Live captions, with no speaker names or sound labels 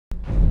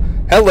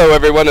Hello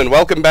everyone and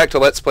welcome back to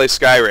Let's Play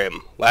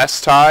Skyrim.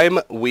 Last time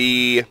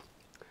we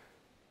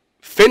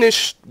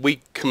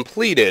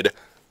completed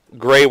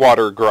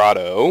Greywater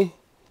Grotto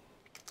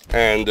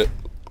and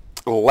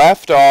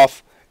left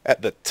off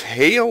at the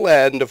tail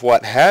end of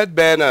what had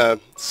been a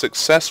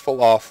successful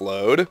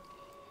offload,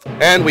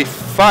 and we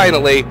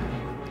finally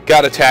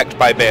got attacked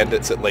by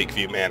bandits at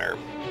Lakeview Manor.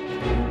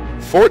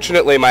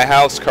 Fortunately, my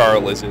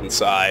housecarl is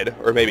inside,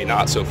 or maybe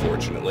not so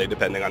fortunately,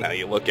 depending on how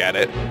you look at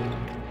it.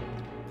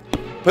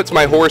 Puts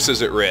my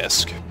horses at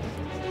risk.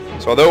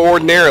 So although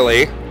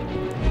ordinarily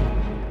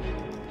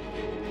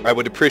I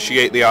would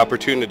appreciate the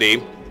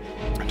opportunity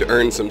to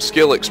earn some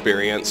skill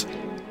experience,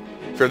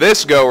 for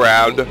this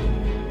go-round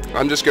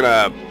I'm just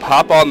gonna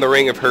pop on the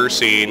Ring of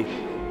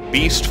Helgen,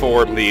 beast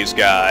form these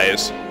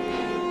guys,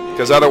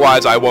 because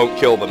otherwise I won't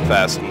kill them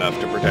fast enough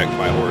to protect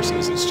my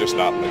horses. It's just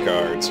not in the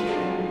cards.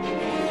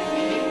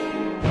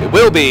 It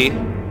will be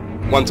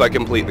once I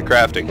complete the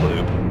crafting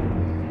loop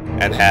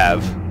and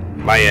have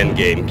my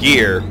endgame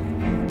gear,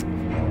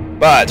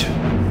 but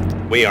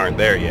we aren't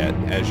there yet,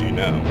 as you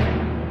know.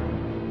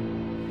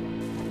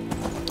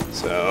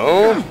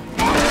 So,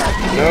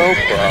 no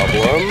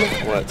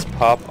problem. Let's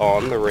pop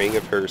on the Ring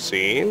of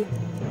Helgen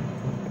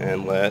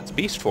and let's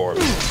beast form.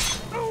 So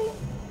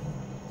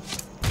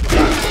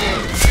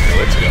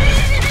let's go.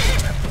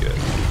 Good.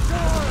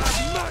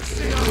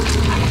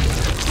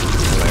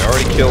 I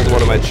already killed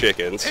one of my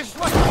chickens.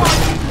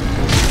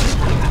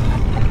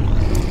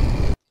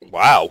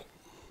 Wow.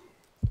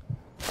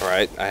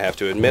 Alright, I have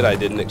to admit I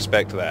didn't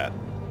expect that.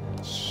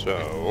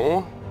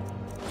 So,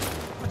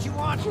 let's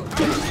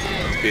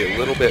be a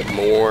little bit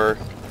more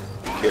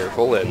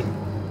careful in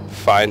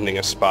finding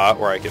a spot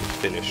where I can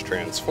finish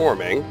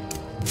transforming.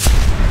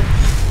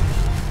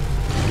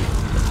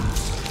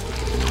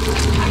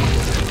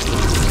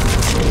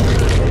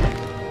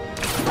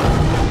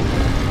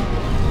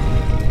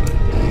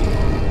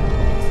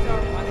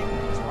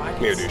 Come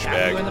here,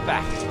 douchebag.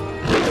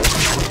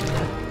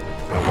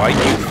 Why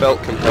you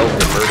felt compelled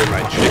to murder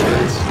my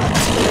chickens,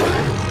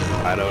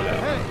 I don't know.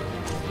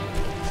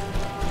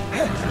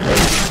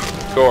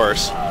 Of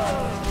course,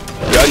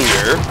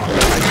 Gunyer,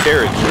 my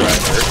carriage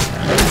driver,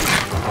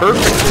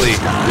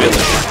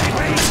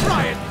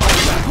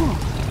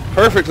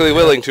 perfectly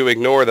willing to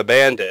ignore the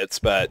bandits,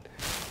 but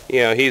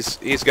you know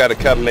he's got to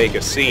come make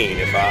a scene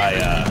if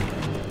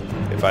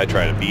I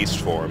try to beast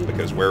form,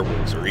 because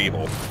werewolves are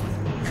evil.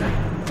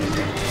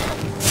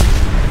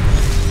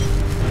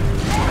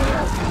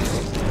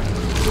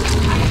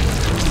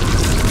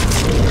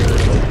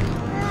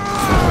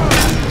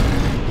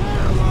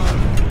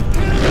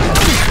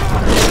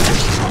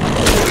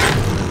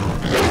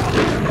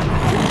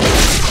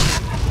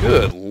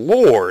 Good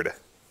Lord.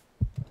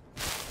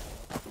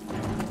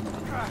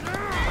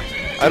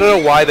 I don't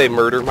know why they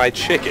murder my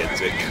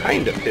chickens. It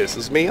kind of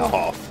pisses me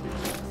off.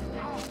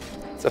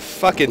 It's a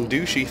fucking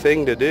douchey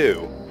thing to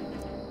do.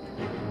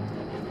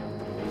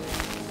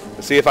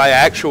 See, if I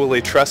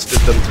actually trusted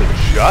them to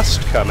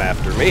just come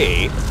after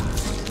me,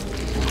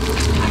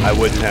 I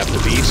wouldn't have to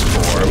beast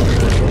form.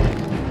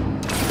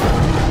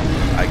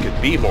 I could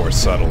be more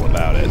subtle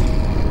about it.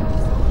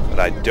 But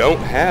I don't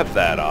have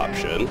that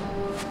option,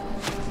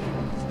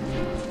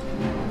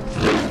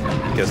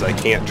 because I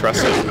can't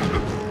trust him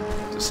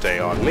to stay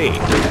on me.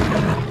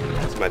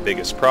 That's my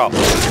biggest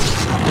problem.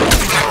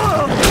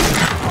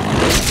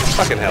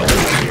 Fucking hell,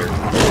 I'm here.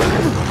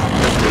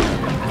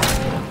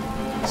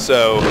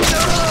 So,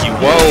 you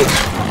won't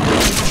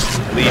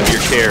leave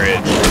your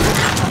carriage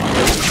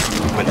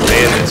when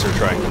bandits are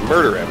trying to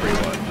murder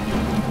everyone.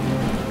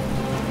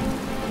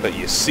 But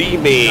you see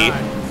me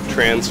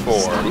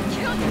transform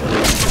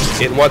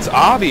in what's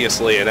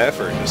obviously an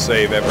effort to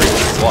save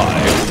everyone's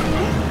life.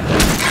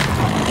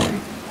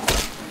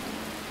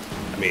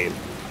 I mean,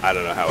 I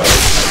don't know how else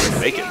I would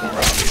make it more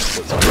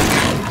obvious.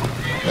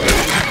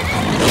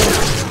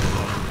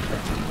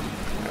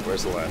 Alright,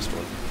 where's the last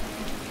one?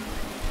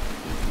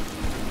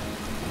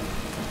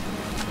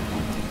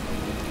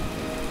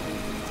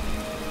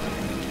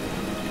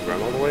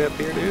 Run all the way up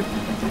here, dude?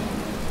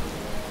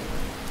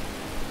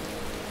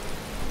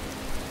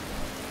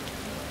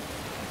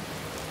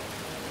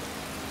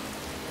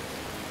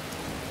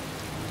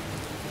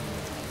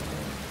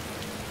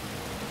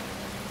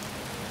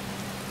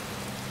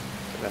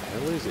 Where the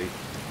hell is he?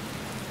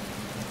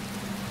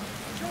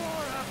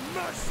 God have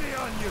mercy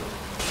on you!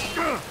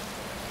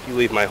 You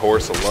leave my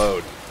horse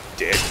alone,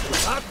 dick.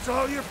 That's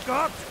all you've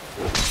got?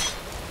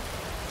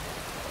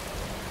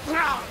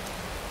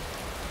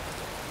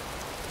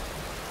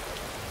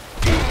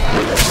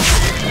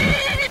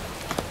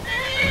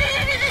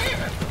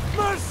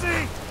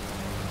 Mercy!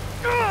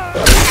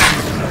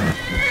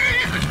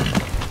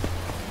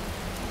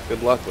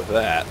 Good luck with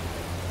that.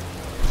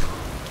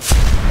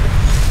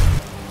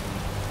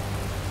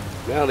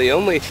 Now the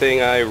only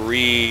thing I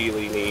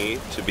really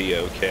need to be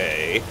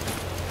okay is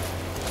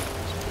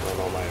put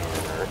on all my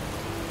armor.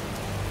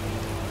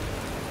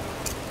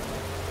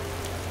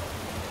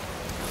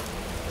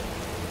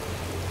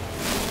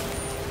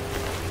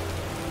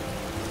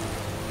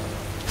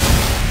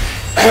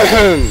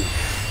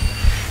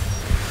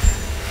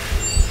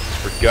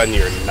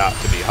 Gungnir not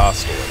to be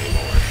hostile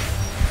anymore.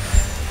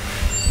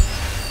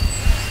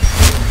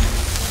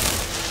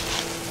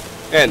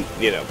 And,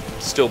 you know,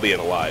 still being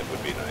alive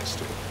would be nice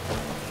too.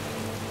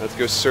 Let's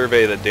go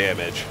survey the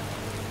damage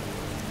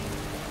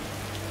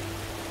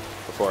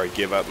before I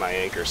give up my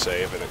anchor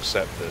save and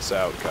accept this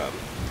outcome.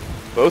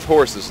 Both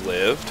horses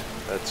lived.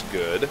 That's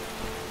good.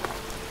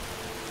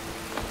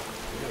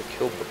 I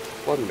killed the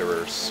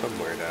plunderer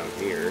somewhere down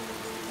here.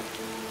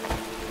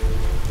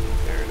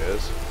 There it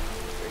is.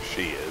 There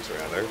she is,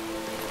 rather.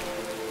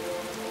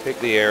 Take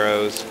the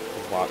arrows, the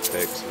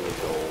lockpicks, and the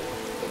gold.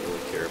 Don't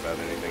really care about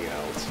anything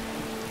else.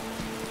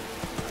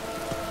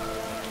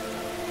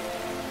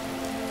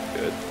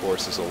 Good.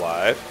 Horse is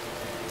alive.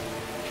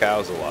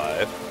 Cow's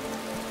alive.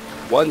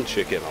 One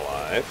chicken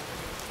alive.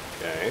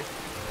 Okay.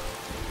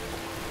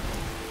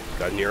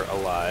 Gungnir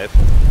alive.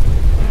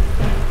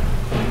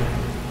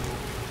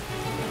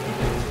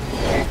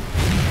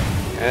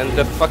 And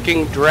the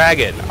fucking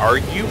dragon. Are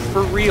you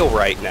for real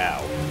right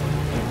now?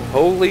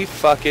 Holy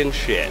fucking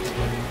shit.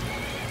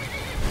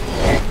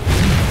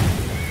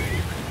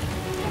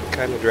 What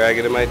kind of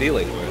dragon am I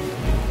dealing with?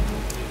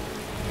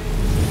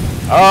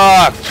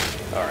 Ah!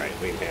 Alright,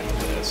 we can handle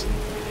this.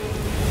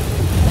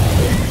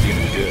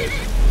 Feeling good.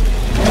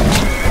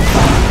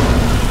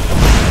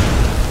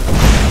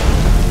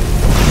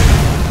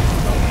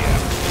 Oh yeah.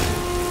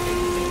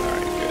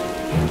 Alright, good.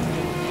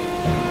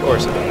 Of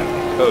course I don't have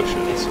any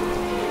potions.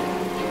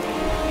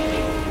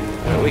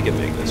 No, we can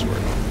make this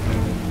work.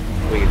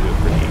 We can do it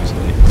pretty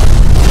easily.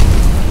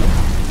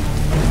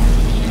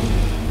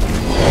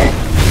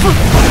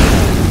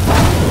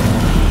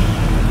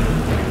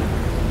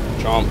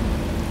 Chomp.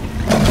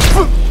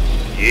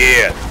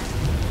 Yeah!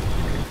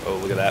 Oh,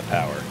 look at that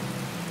power.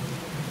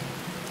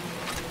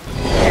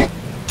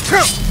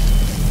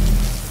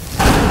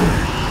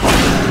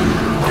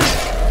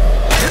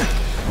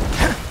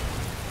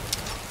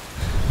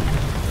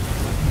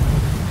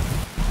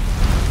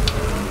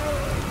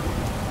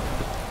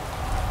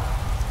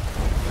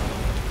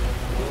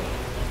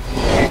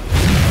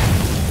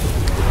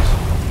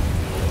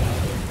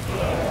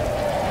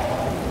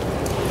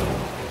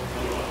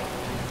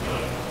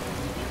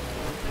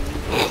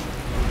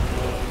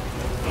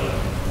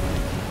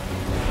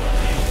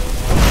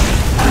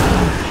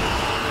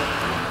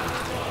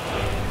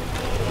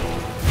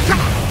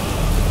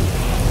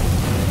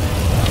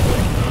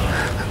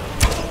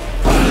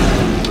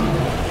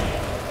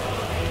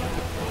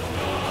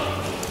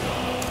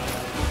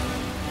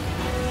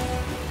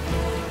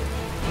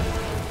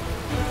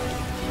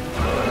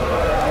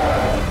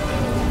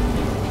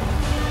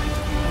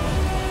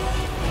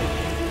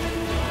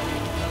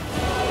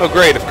 Oh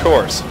great, of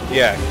course.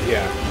 Yeah.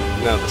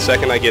 No, the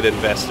second I get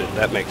invested,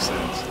 that makes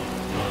sense.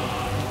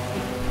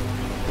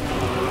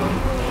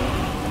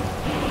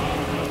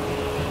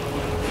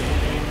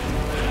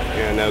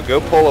 Yeah, no, go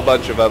pull a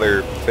bunch of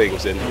other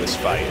things into this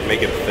fight.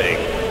 Make it a thing.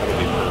 That'll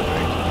be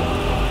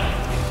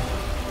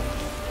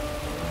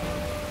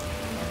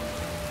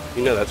perfect.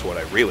 You know that's what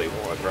I really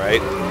want,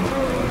 right?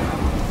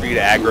 For you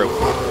to aggro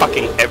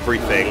fucking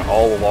everything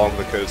all along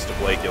the coast of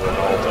Lake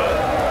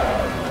Illinalta.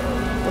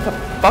 What the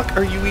fuck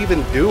are you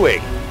even doing?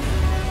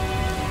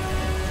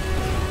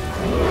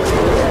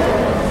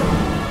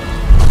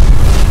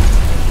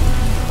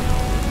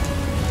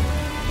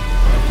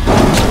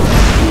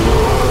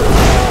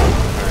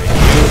 Alright,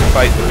 you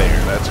fight the bear.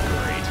 That's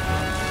great.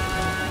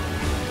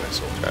 Can I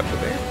soul trap the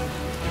bear?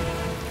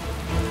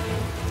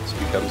 This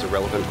becomes a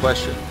relevant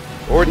question.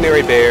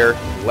 Ordinary bear,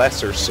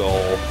 lesser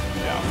soul.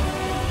 No.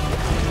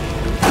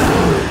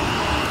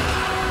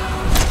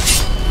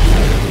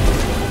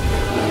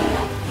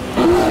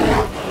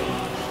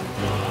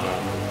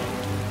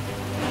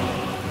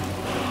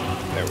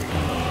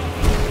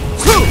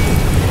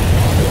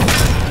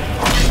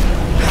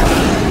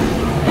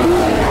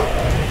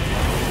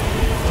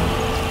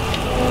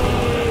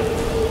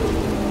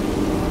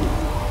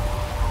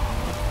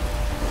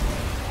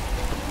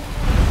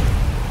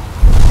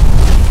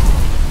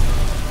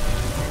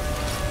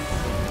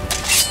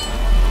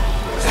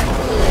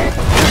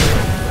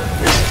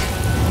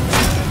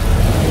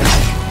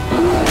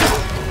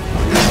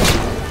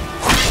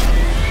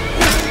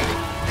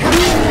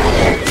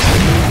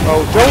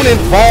 Don't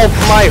involve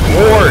my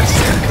horse!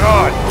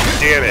 God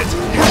damn it.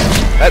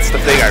 That's the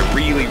thing I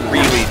really,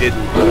 really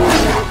didn't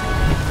want.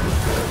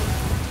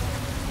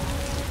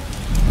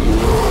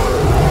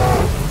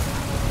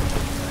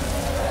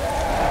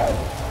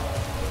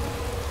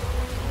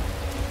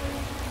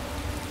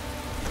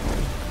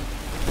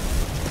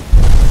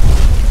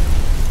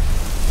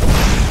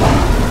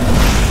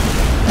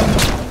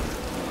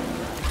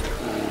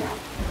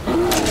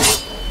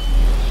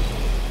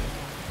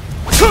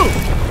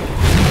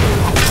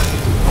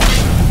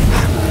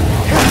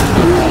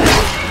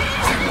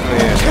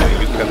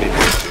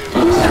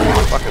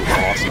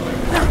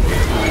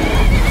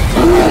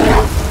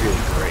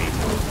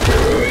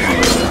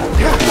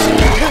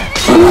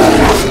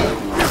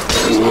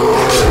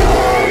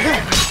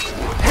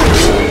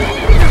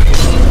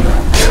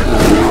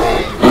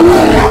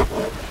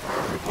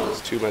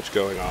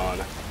 Going on.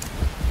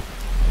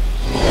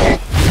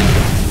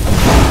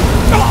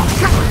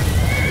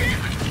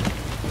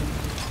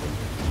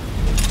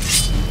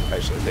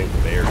 think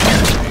very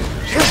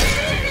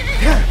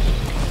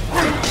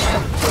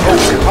Oh,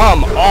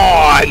 come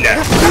on!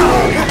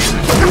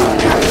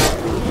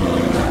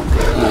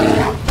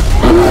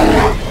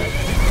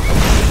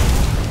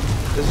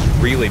 This is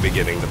really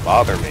beginning to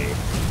bother me.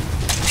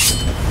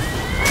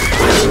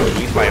 I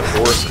need my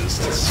horses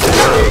to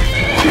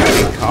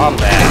stay in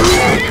combat.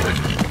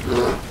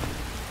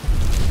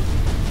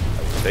 I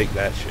will take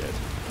that shit.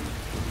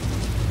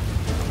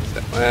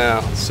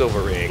 Well,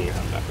 silver ring,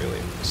 I'm not really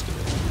interested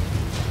in.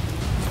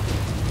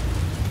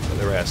 But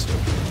the rest of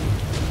them.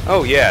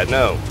 Oh yeah,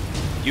 no.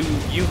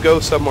 You go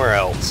somewhere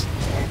else.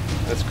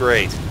 That's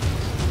great.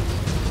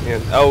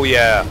 And oh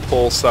yeah,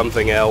 pull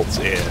something else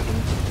in.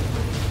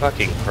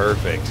 Fucking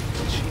perfect.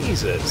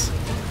 Jesus.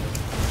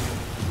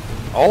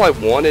 All I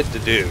wanted to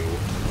do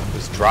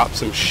was drop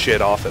some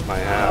shit off at my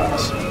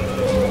house.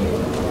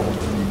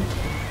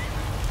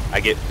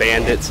 I get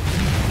bandits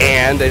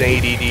and an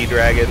ADD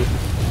dragon.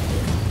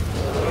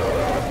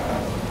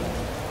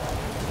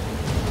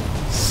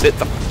 Sit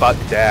the fuck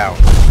down.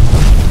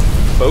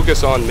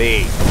 Focus on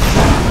me.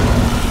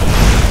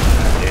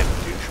 Damn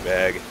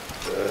douchebag.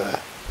 Ugh.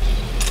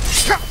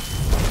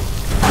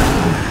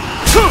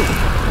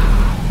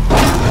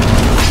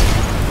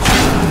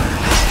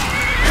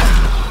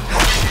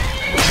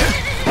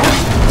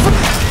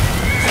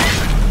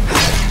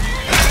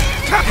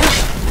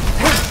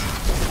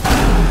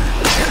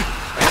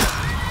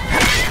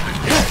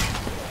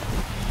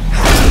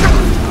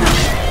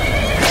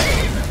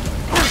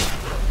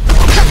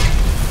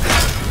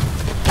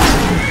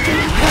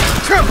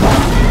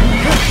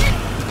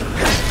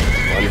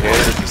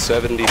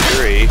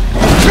 73.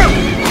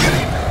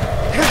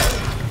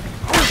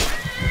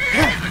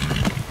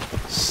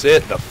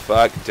 Sit the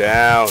fuck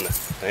down.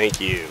 Thank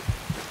you.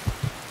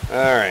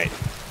 Alright.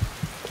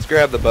 Let's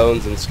grab the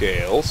bones and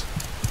scales.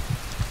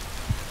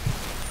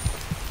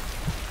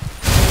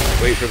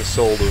 Wait for the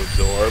soul to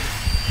absorb.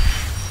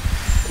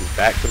 And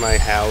back to my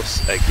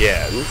house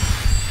again.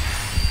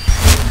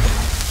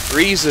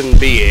 Reason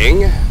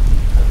being,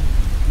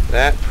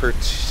 that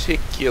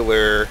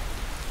particular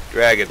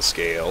dragon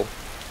scale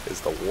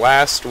is the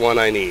last one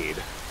I need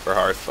for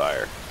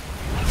Hearthfire.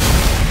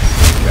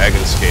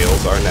 Dragon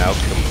scales are now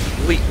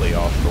completely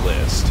off the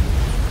list.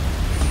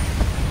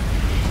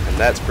 And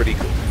that's pretty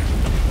cool.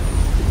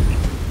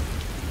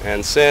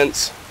 And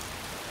since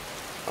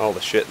all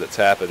the shit that's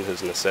happened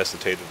has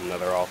necessitated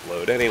another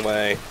offload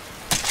anyway,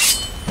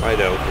 why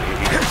don't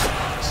we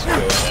just go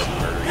ahead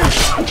and murder you?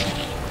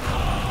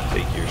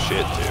 Take your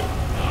shit too.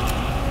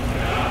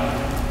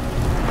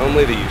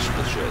 Only the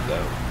useful shit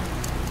though.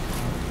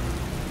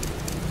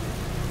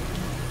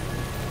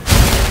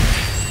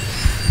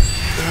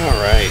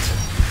 Alright.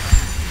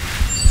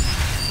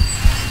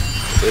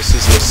 This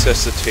has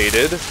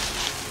necessitated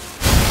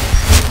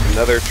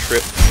another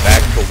trip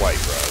back to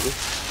Whiterun.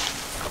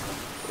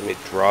 Let me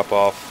drop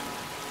off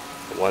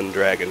the one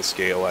dragon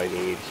scale I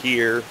need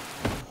here.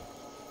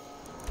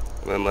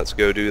 And then let's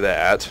go do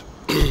that.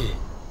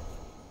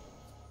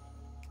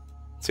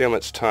 See how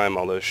much time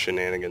all those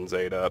shenanigans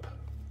ate up.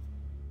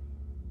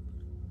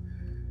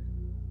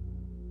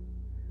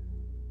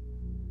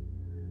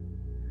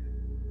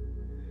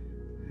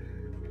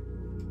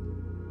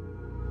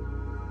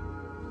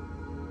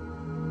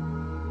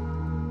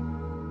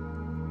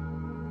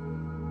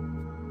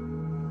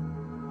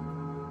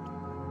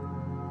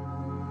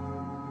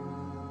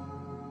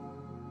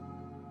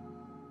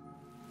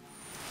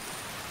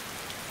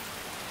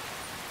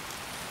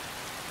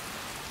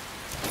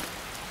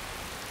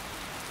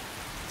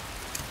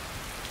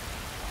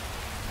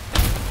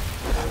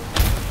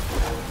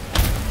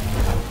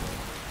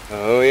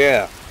 Oh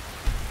yeah.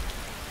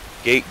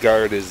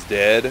 Gateguard is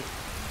dead.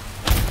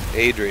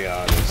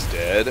 Adrian is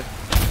dead.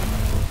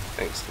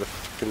 Thanks to the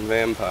fucking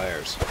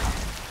vampires.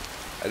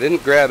 I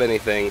didn't grab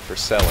anything for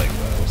selling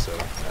though, so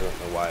I don't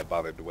know why I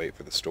bothered to wait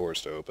for the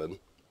stores to open.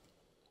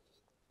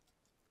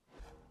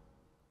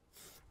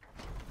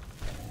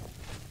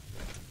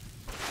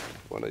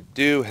 What I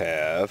do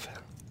have...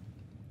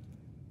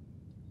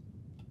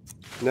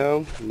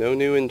 No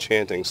new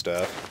enchanting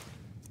stuff.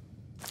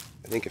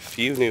 I think a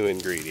few new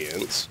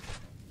ingredients.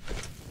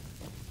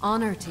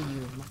 Honor to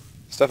you.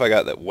 Stuff I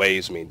got that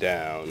weighs me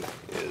down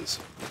is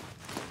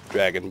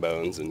dragon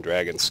bones and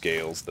dragon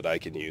scales that I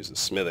can use as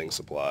smithing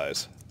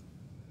supplies.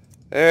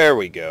 There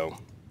we go.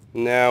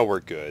 Now we're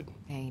good.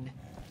 Pain.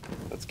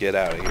 Let's get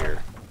out of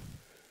here.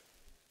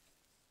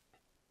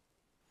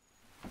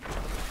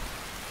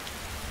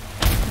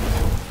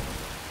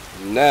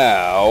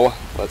 Now,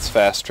 let's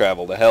fast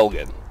travel to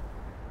Helgen.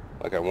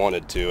 Like I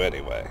wanted to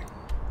anyway.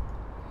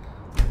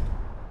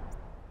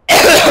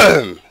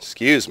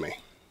 Excuse me.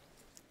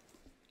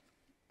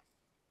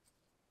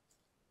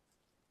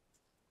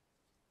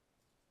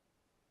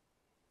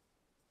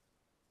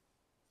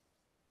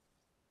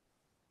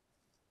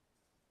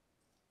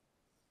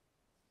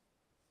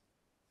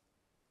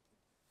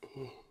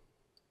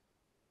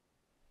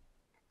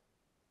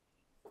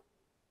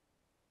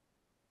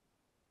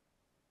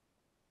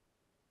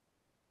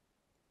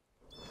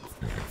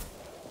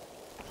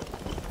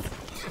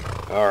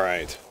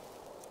 Alright.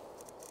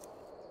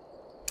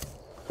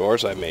 Of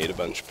course, I made a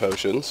bunch of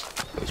potions.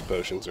 Those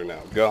potions are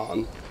now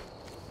gone.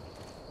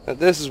 But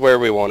this is where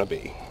we want to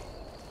be.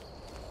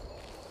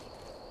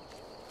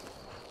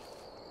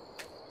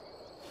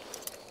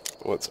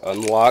 Let's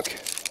unlock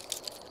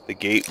the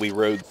gate we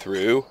rode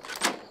through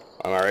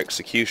on our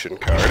execution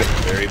card at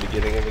the very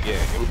beginning of the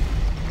game.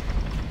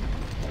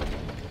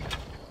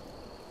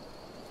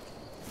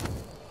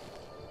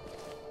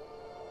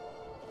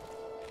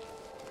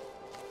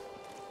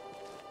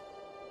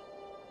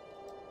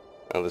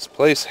 Now this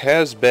place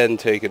has been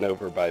taken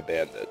over by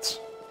bandits.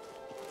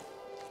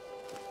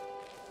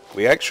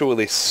 We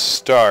actually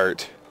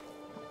start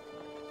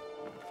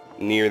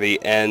near the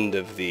end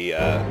of the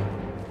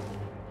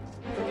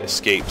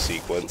escape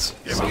sequence.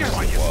 Seems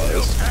it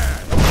was.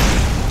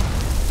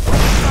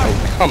 Oh,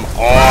 come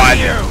on!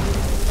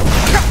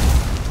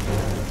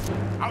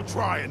 I'll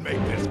try and make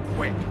this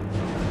quick.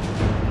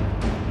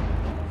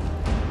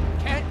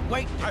 Can't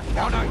wait to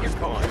found out your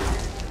coin.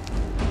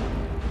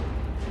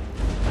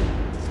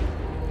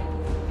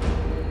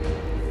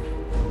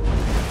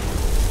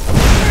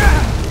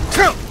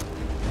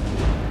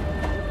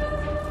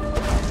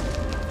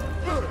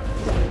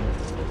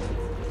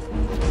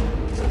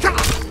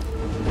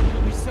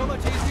 It'll be so much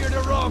easier to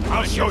rob.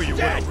 I'll show you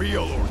what a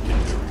real orc can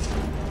do.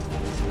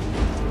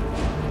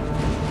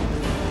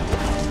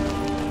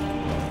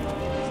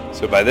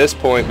 So by this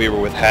point we were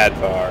with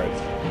Hadvar.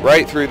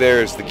 Right through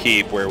there is the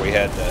keep where we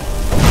had to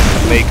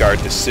make our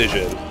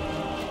decision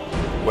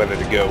whether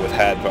to go with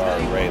Hadvar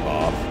or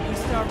Rayloff. You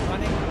start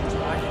running,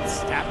 I can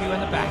stab you in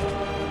the back.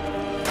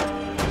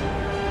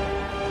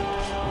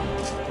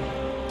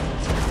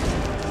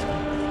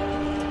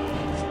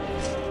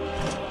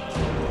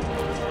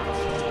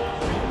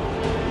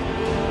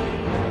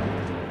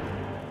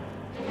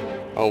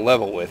 I'll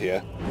level with you.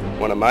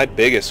 One of my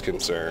biggest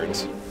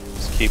concerns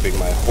is keeping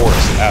my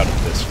horse out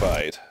of this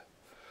fight.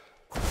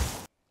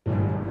 I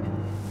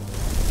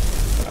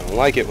don't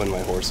like it when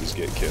my horses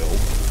get killed.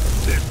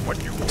 This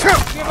what you want.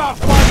 Give up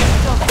while you're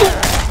still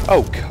there.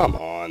 Oh, come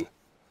on.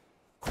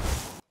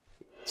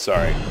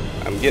 Sorry,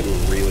 I'm getting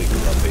really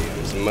grumpy. It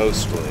was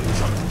mostly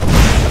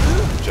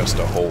just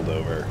a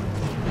holdover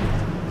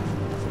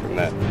from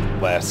that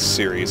last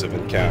series of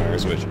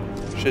encounters, which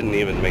shouldn't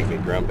even make me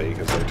grumpy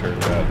because they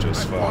turned out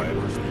just fine.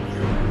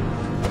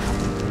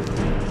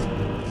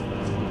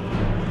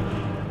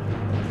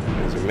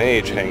 There's a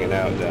mage hanging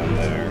out down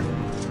there.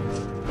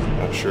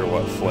 Not sure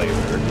what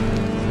flavor.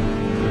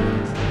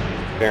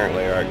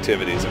 Apparently our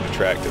activities have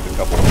attracted a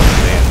couple of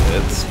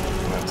bandits.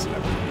 That's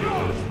never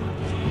good.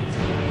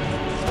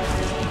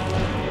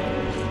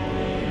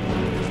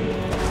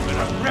 I'm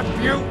gonna rip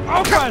you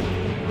open!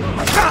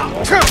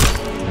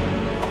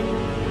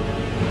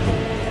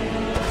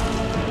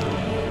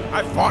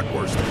 I fought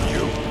worse than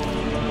you.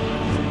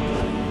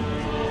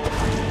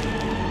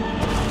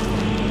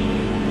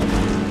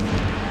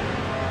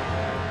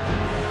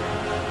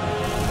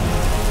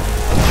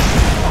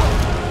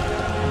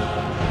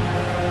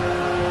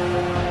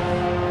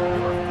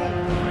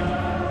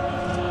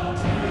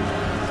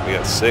 We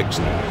got 6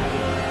 now.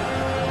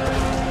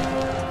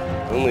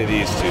 Only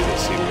these two that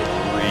seem to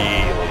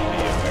really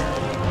be aware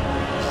of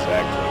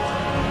exactly.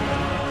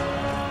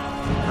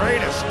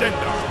 Great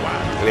Stendar, wow.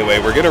 Anyway,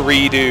 we're gonna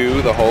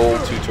redo the whole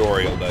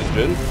tutorial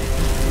dungeon.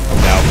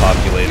 Now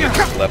populated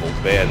with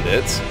leveled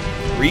bandits.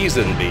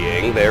 Reason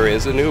being, there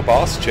is a new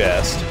boss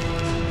chest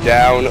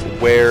down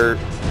where,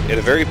 in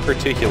a very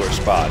particular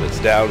spot, it's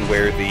down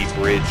where the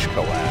bridge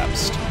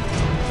collapsed.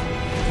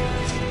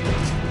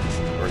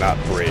 Or not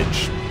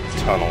bridge,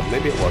 tunnel.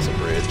 Maybe it was a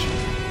bridge.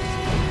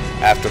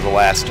 After the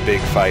last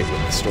big fight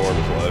with the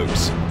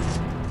Stormcloaks.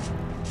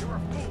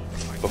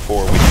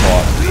 Before we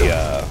fought the,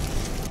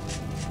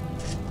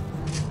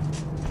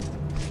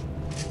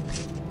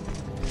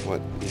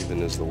 what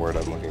even is the word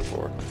I'm looking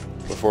for?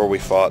 Before we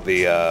fought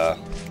the,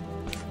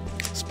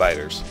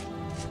 spiders.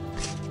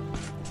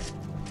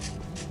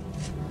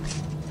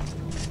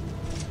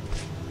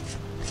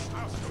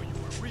 I'll show you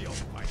a real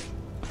fight.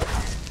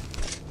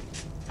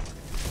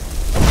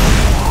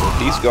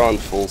 If he's gone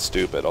full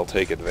stupid, I'll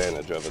take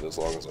advantage of it as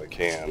long as I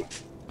can.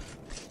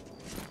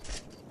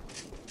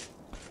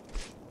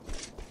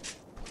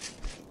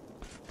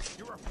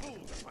 You're a fool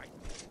to fight.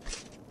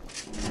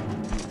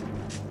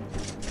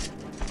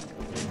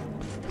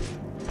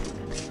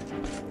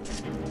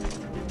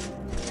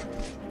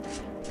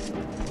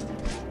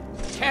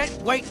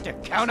 Can't wait to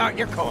count out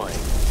your coin.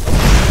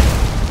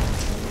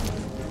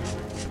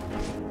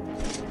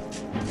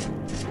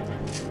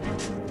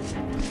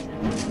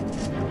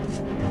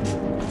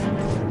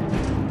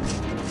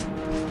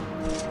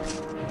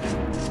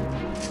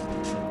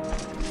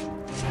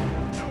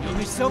 It'll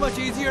be so much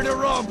easier to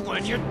rob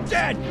when you're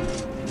dead.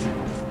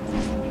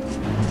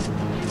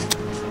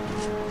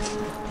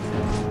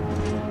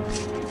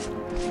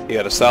 You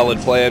got a solid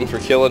plan for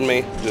killing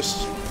me?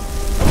 Just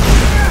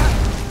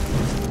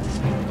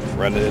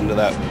run it into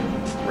that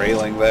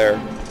railing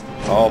there.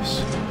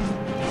 Offs.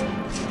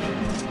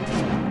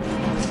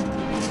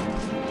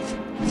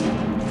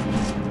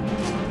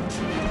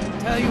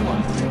 Tell you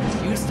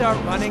what, you start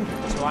running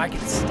so I can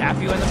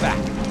stab you in the back.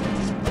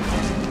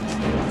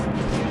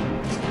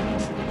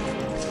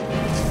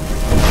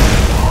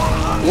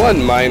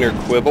 One minor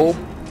quibble.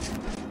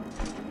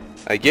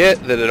 I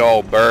get that it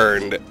all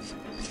burned,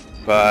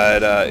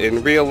 but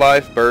in real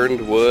life,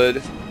 burned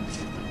wood,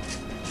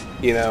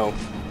 you know,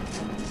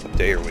 what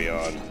day are we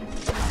on?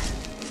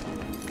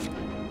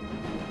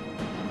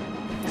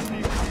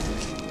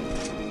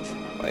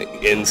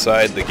 Like,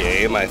 inside the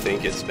game, I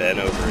think it's been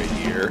over a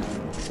year,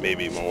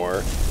 maybe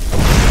more.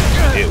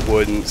 It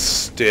wouldn't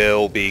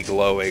still be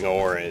glowing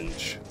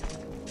orange.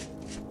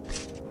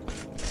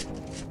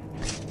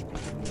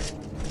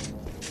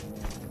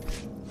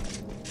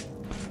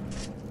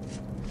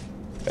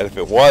 And if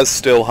it was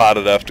still hot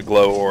enough to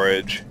glow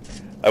orange,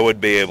 I would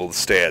be able to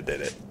stand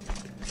in it.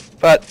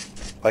 But,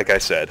 like I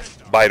said,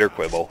 bite or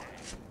quibble.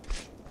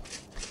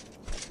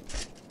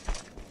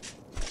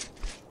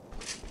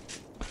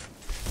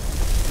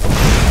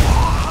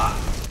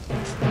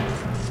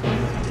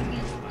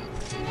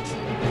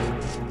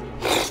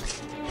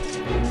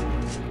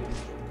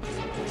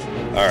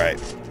 Alright.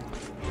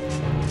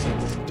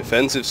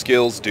 Defensive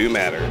skills do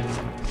matter.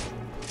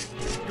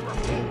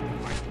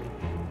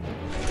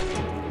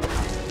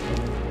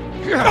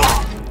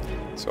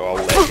 So I'll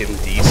let him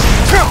DC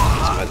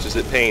as much as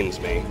it pains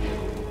me.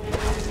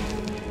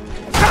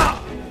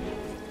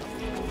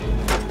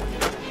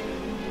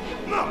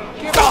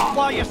 Give up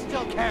while you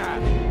still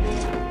can!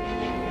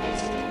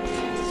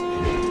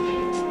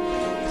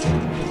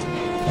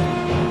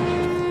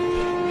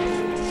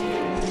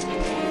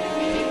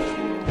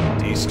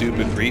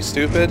 D-stupid,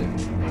 re-stupid?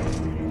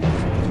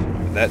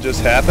 Did that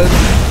just happen?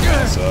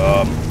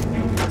 Awesome.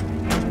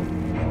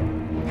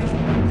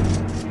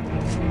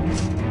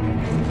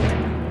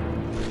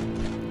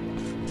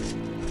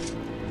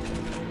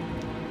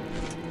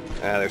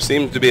 There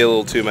seems to be a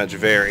little too much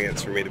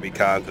variance for me to be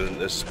confident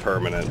this is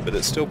permanent, but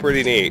it's still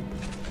pretty neat.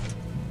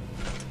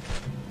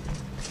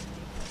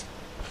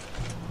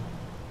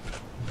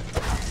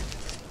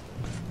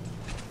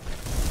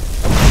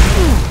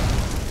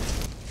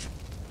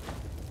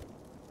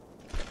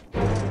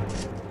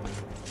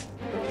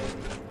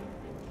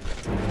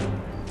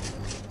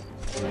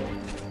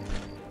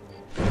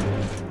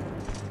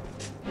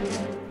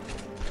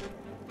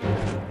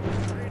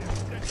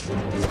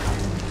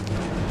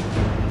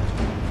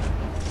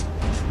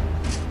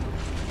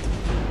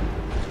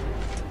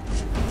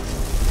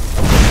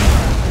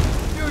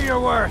 Your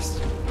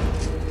worst.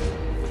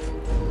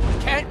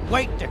 Can't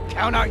wait to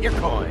count out your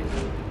coin.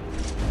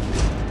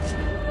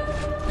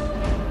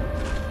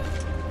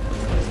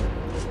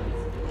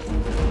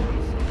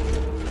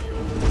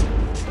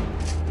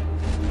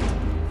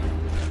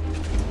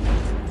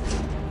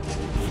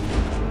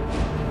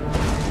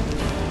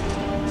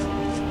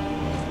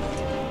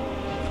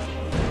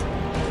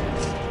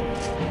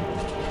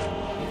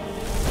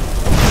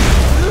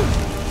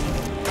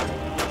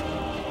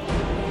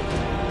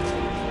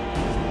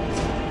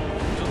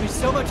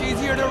 So much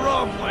easier to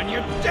rob when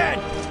you're dead!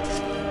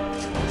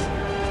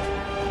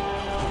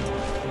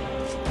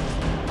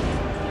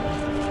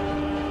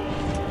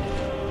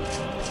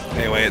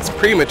 Anyway, it's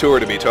premature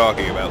to be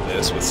talking about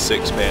this with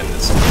 6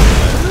 bandits,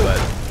 but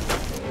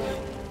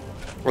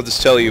I'll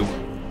just tell you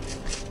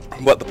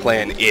what the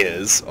plan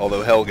is,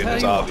 although Helgen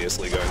is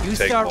obviously going to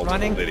take multiple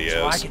videos.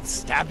 So I can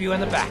stab you in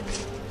the back.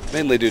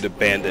 Mainly due to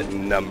bandit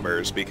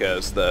numbers,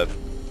 because the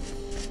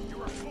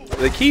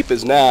keep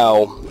is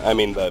now, I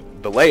mean, the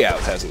layout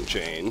hasn't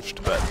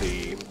changed, but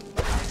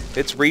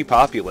it's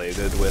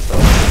repopulated with a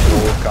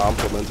full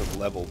complement of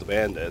leveled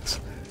bandits.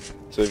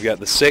 So we've got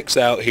the 6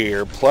 out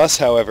here, plus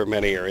however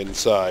many are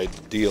inside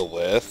to deal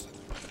with.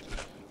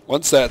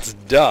 Once that's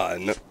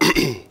done,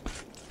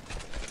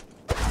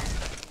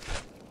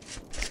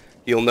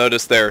 you'll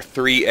notice there are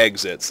 3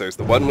 exits. There's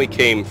the one we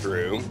came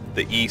through,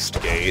 the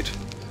east gate,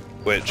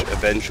 which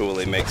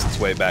eventually makes its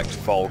way back to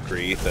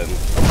Falkreath, and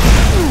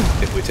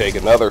if we take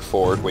another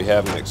fort we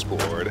haven't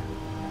explored,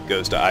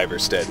 goes to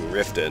Iverstead and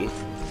Riften.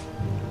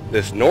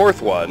 This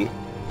north one,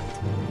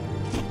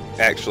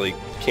 actually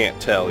can't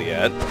tell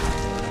yet,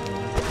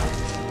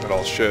 but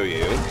I'll show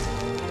you.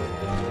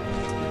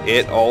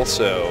 It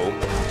also,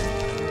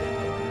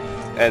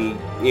 and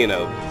you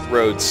know,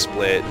 roads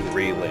split and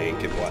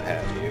relink and what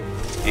have you.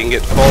 You can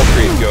get to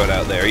Falkreath going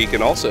out there. You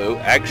can also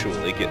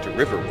actually get to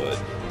Riverwood.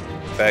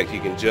 In fact,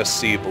 you can just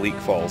see Bleak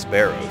Falls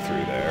Barrow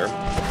through there.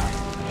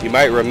 You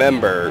might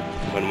remember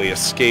when we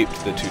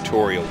escaped the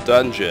tutorial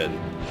dungeon,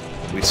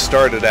 we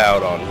started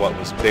out on what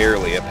was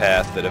barely a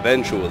path that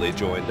eventually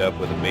joined up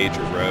with a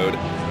major road,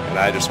 and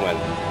I just went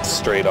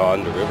straight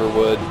on to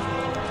Riverwood.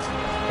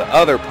 The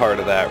other part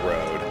of that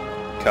road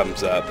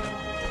comes up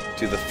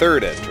to the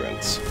 3rd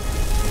entrance,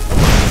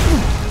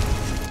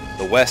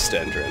 the west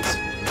entrance,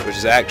 which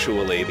is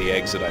actually the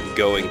exit I'm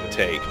going to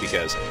take,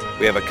 because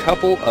we have a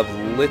couple of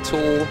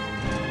little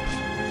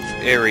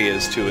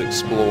areas to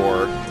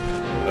explore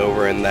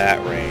over in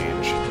that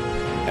range,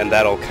 and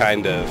that'll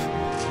kind of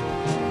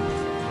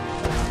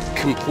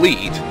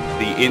complete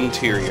the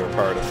interior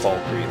part of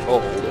Falkreath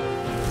Hold.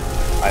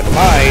 I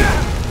might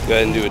Go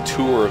ahead and do a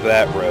tour of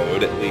that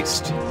road, at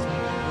least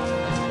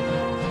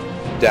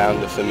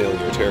down to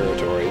familiar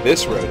territory.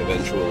 This road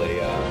eventually,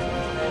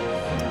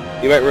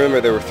 you might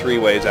remember there were 3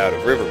 ways out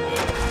of Riverwood,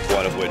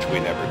 one of which we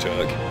never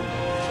took.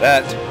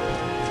 That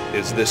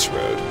is this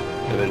road.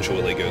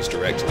 Eventually goes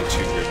directly to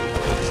Riverwood.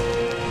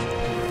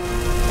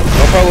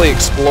 I'll probably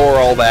explore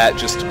all that,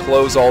 just to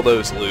close all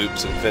those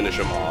loops and finish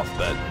them off,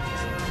 but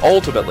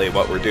ultimately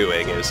what we're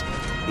doing is,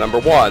 number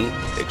 1,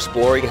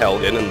 exploring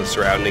Helgen and the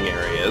surrounding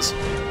areas,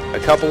 a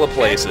couple of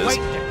places,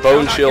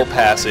 Bone Chill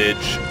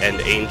Passage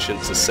and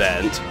Ancient's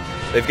Ascent.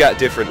 They've got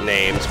different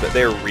names, but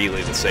they're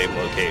really the same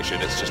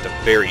location. It's just a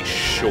very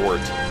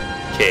short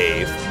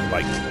cave,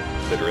 like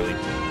literally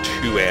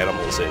 2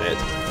 animals in it,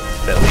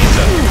 that leads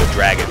up to a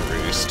dragon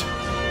roost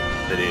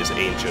that is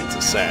Ancient's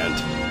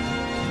Ascent,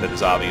 that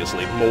is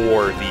obviously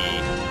more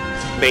the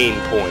main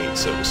point,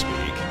 so to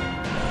speak.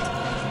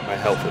 My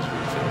health is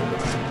refilled,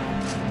 and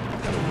I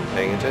haven't been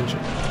paying attention.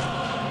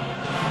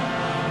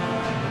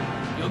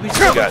 You'll be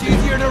so much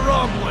easier to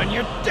rob when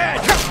you're dead!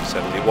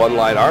 71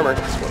 light armor,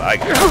 that's what I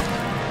got.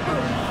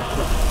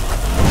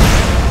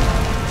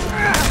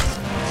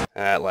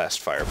 That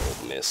last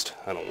firebolt missed.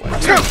 I don't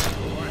like it.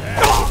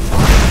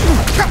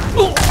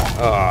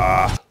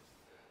 Ah.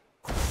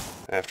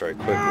 After I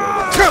quick loaded,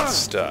 I got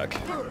stuck.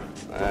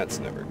 That's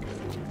never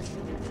good.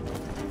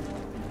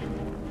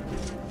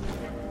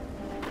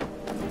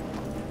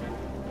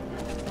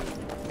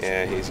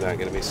 Yeah, he's not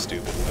gonna be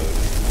stupid mode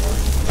anymore.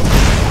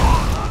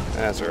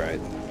 That's alright.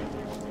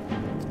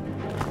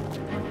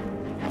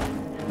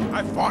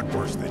 I fought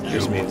worse than you.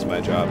 Just means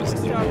my job is a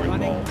little more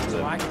involved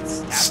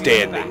than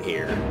standing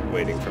here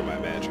waiting for my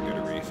magicka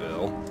to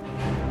refill.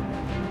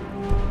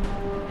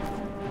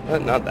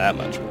 But not that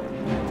much more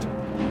involved.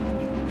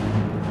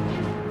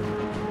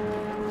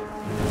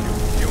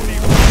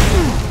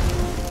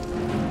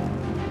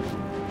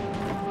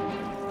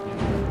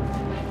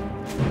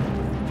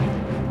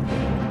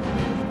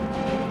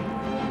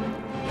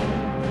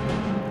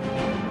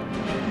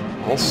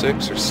 All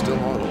 6 are still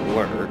on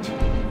alert.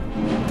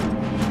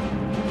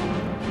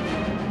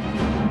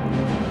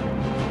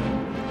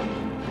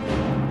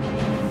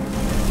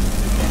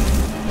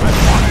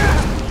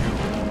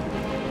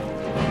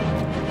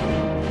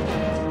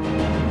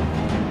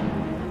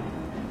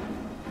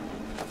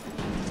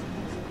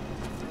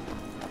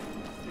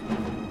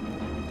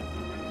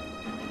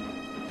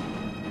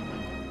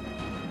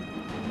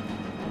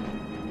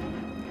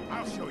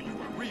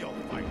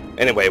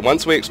 Anyway,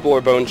 once we explore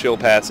Bone Chill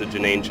Passage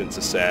and Ancient's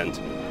Ascent,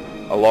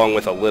 along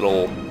with a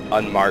little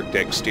unmarked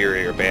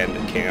exterior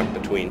bandit camp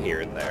between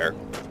here and there,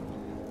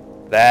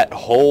 that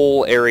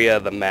whole area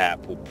of the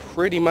map will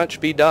pretty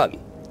much be done.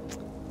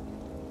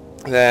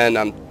 Then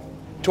I'm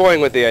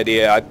toying with the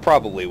idea, I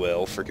probably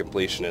will, for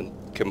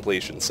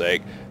completion's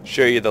sake,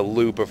 show you the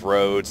loop of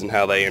roads and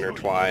how they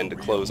intertwine to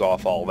close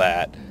off all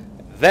that.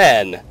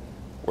 Then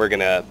we're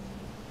gonna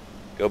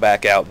go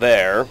back out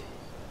there,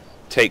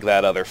 take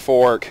that other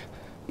fork,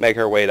 make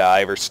our way to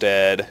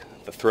Iverstead,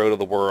 the throat of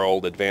the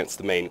world, advance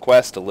the main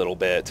quest a little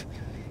bit,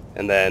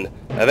 and then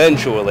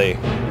eventually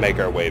make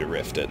our way to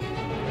Riften.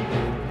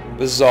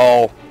 This is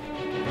all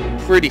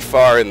pretty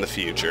far in the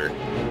future,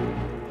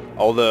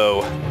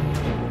 although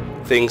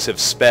things have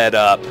sped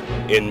up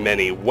in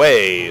many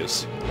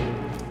ways.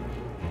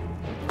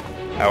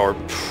 Our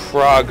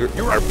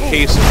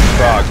pace of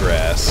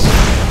progress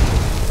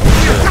in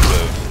terms of,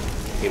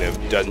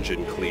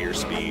 dungeon clear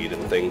speed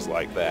and things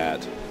like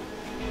that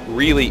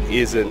really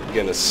isn't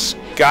going to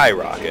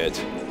skyrocket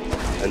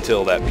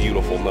until that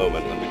beautiful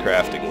moment when the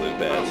crafting loop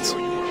ends.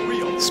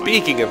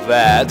 Speaking of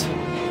that,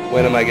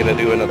 when am I going to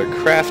do another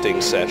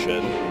crafting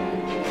session?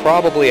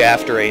 Probably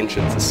after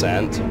Ancient's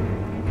Ascent.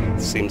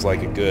 Seems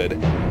like a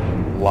good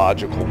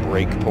logical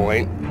break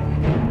point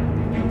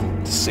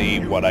to see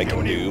what I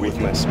can do with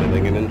my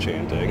smithing and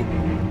enchanting.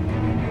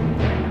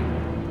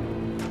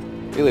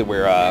 Really,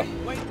 we're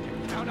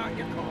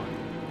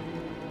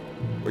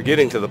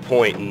getting to the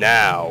point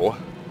now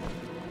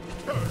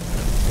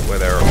where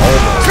there are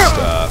almost,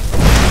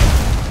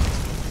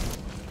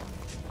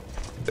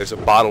 there's a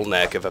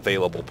bottleneck of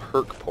available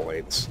perk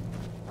points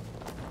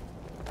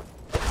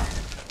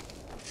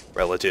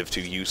relative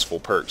to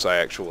useful perks I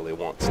actually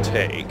want to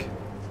take.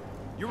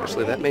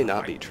 Actually, that may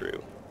not be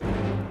true.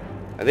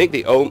 I think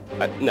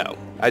no,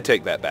 I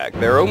take that back.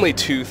 There are only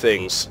 2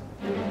 things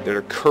that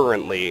are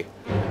currently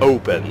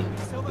open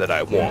that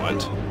I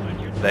want.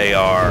 They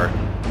are,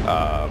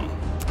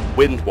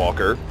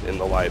 Windwalker in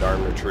the light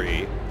armor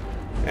tree,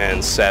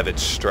 and Savage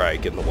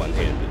Strike in the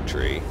one-handed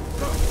tree.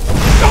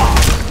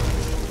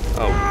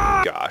 Oh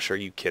gosh, are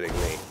you kidding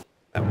me?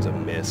 That was a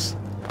miss.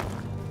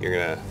 You're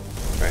gonna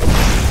try and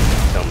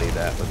tell me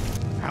that, but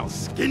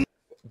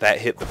that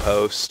hit the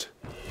post.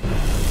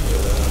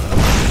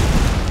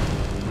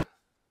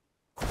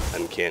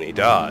 Uncanny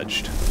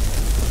dodged.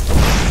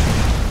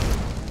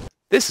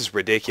 This is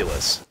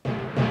ridiculous.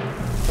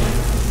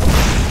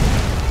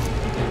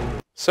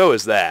 So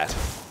is that.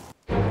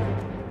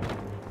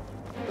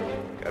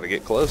 Gotta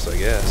get close, I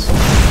guess.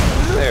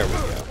 There we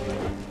go.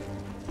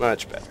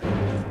 Much better.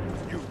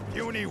 You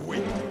puny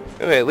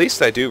Anyway, at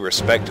least I do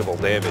respectable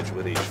damage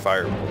with each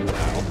firebolt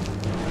now.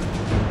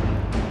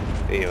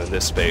 You know, in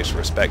this space,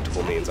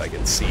 respectable means I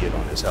can see it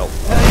on his health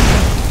bar.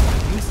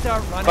 You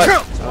start running.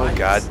 But, so I oh can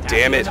god stab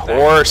damn you it, in the back.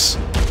 horse!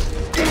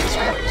 That's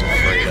what I was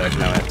afraid of.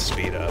 Now I have to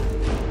speed up.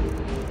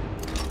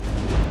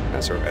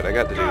 That's alright, I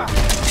got to do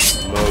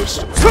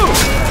most of it.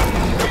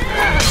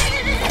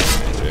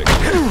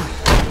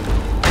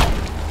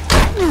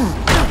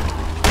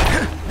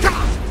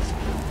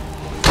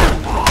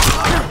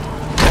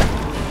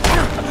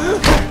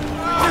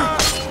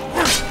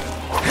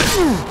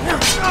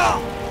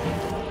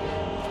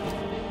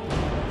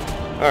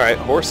 Alright,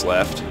 horse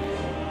left.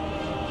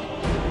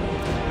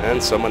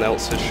 And someone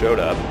else has showed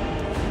up.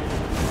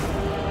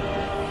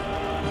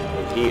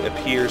 And he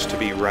appears to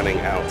be running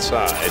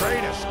outside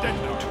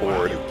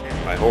toward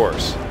my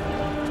horse.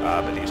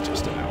 But he's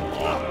just an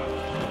outlaw.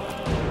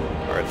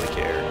 Hardly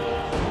care.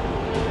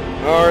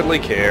 Hardly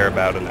care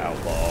about an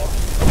outlaw.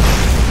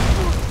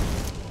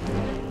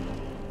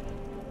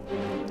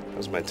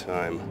 How's my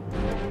time?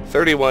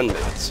 31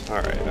 minutes.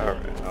 Alright,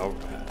 alright, alright.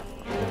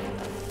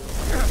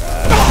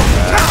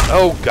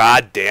 Oh,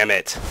 god damn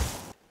it.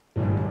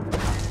 There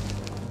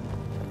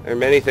are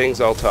many things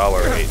I'll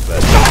tolerate,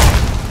 but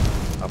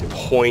a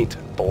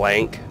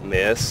point-blank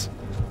miss?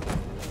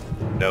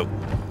 Nope.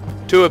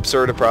 Too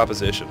absurd a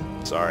proposition.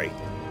 Sorry.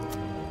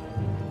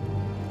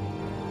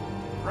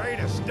 Pray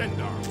to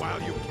Stendar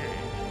while you can.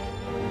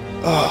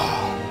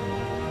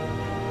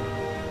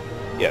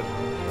 Yeah.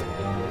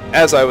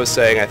 As I was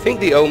saying, I think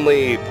the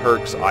only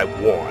perks I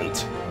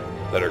want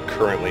that are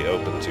currently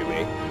open to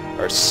me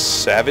are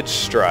Savage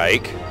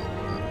Strike.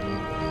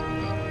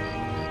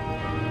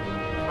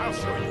 I'll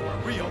show you a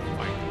real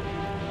fight.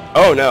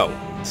 Oh no!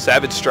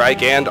 Savage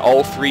Strike and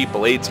all 3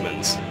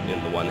 Bladesmans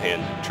in the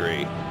one-handed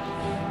tree.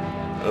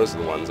 Those are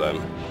the ones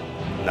I'm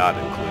not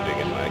including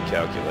in my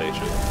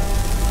calculation.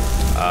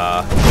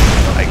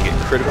 I get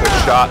critical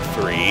shot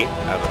 3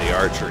 out of the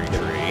archery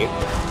tree.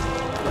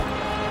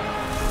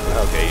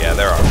 Okay, yeah,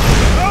 there are.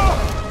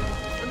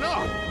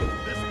 Enough!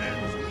 This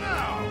ends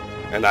now!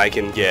 And I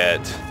can get,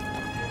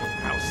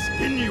 I'll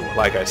skin you.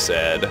 like I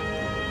said,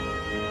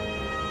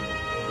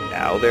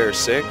 now there are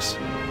 6? So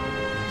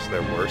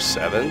there were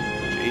 7?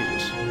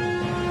 Jesus. I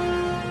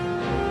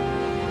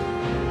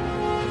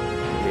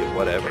mean,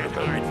 whatever,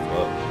 but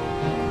whoa.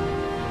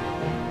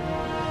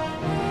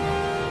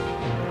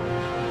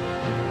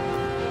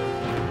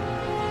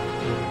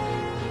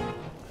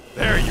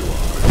 There you are.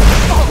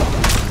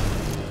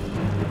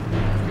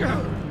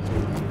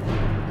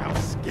 I'll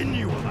skin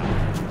you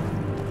alive.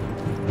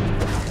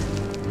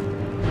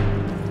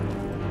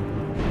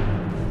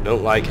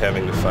 Don't like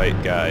having to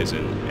fight guys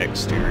in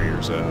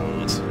exterior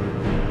zones.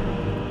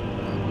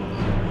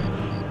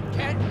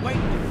 Can't wait.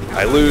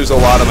 I lose a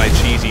lot of my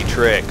cheesy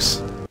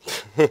tricks.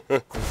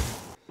 I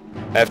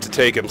have to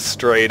take them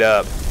straight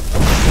up.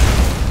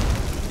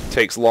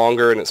 Takes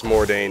longer and it's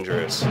more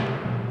dangerous.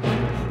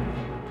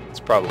 It's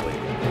probably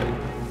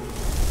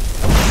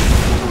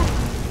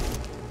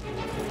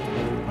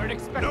Weren't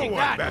expecting No one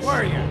that, best.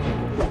 were you?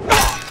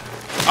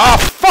 oh,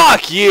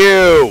 fuck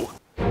you!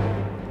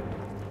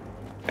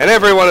 And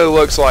everyone who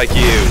looks like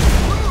you.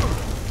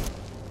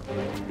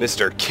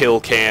 Mr.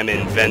 Killcam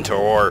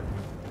Inventor.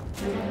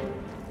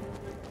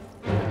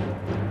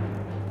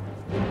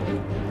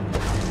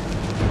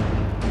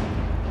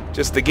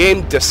 Just the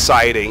game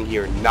deciding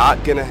you're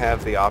not gonna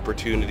have the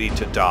opportunity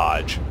to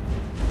dodge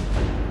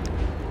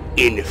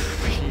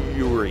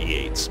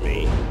infuriates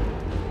me.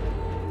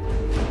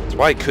 That's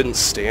why I couldn't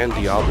stand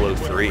Diablo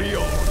 3.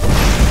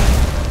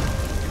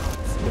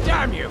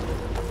 Damn you!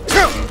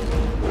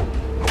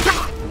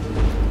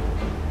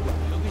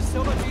 It'll be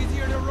so much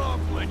easier to rob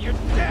when you're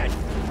dead.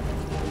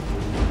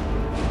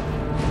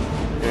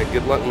 Yeah,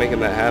 good luck making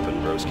that happen,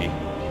 broski.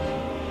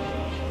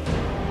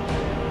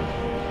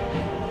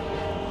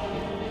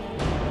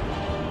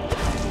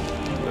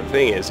 The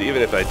thing is,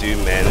 even if I do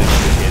manage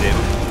to hit him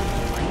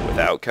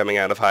without coming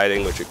out of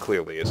hiding, which it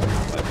clearly isn't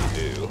going to let me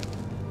do,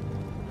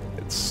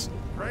 it's...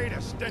 Pray to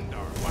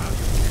Stendar while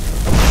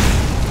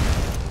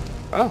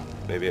you Oh,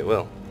 maybe it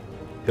will.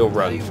 He'll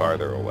run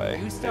farther away,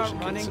 You as start you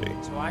can running see.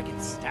 so I can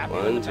stab you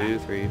in 1, the 2,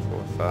 back. 3,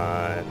 4,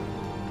 5,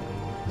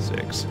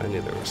 6. I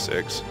knew there were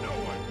 6. No one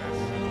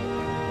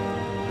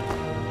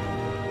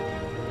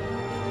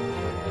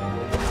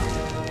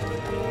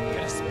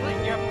Gonna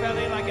split your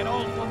belly like an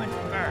old woman's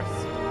purse.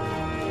 best.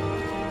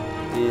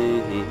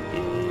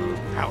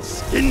 I'll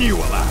skin you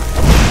alive.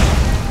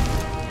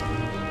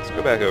 Let's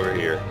go back over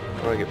here.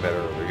 I want to get better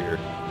over here.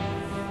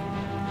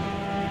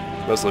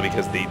 Mostly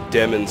because the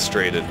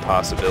demonstrated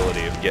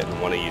possibility of getting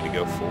one of you to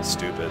go full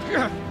stupid.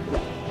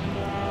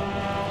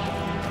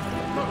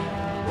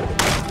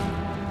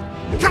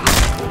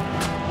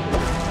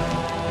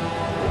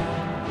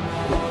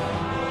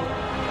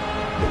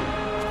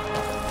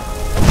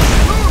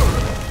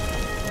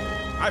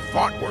 I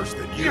fought worse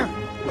than you.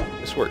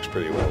 This works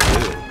pretty well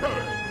too.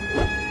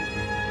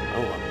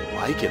 Oh, I'm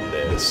liking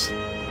this.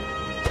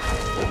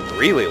 I'm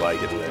really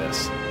liking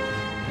this.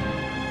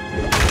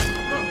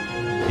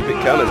 Keep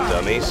it coming,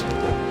 dummies.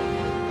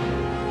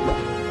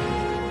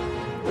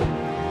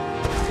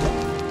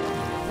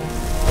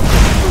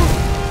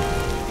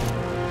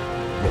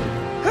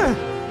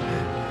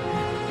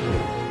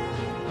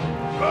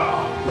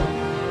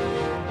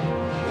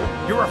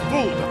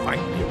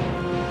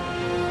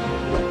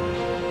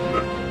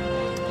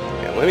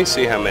 Let me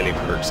see how many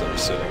perks I'm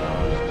sitting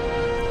on.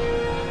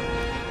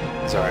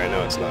 Sorry, I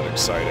know it's not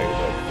exciting,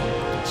 but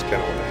I just kind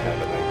of want to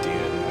have an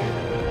idea in my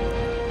head.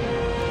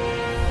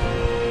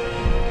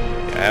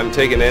 Yeah, I haven't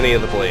taken any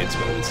of the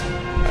Bladesmans.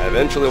 I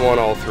eventually want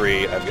all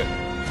 3. I've got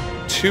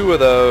 2 of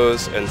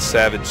those and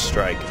Savage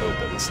Strike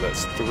open, so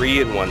that's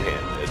 3 in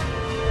one-handed.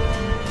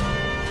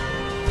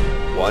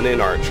 1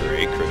 in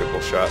archery, critical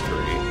shot 3,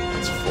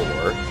 that's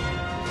 4.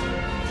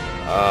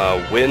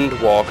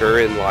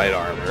 Windwalker in light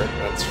armor,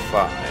 that's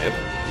 5.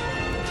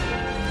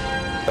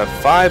 I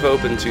have 5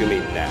 open to me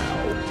now.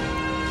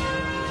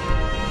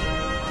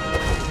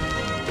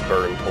 To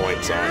burn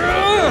points on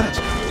it.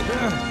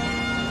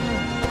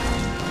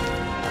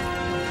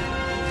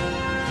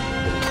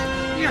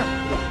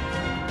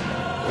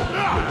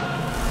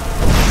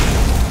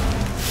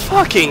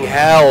 Fucking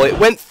hell, it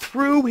went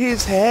through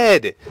his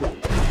head!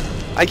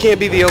 I can't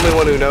be the only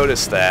one who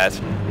noticed that.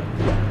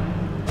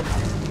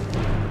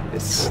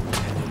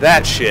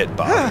 That shit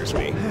bothers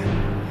me.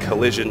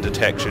 Collision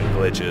detection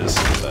glitches,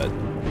 but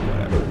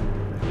whatever.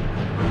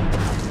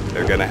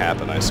 They're gonna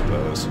happen, I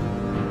suppose.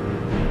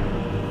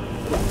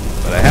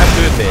 But I have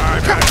to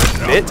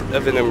admit, bit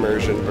of an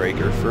immersion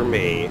breaker for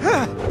me.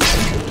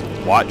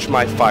 Watch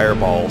my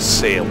fireball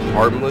sail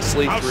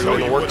harmlessly through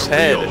an orc's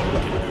head.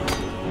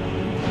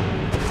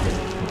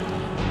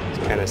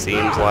 It kinda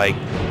seems like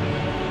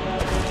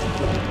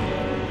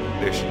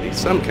there should be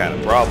some kind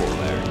of problem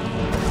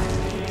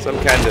there. Some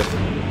kind of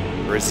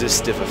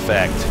resistive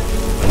effect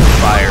when the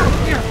fire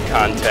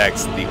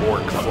contacts the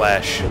orc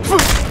flesh.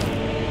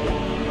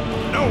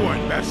 No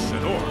one bests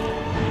an orc.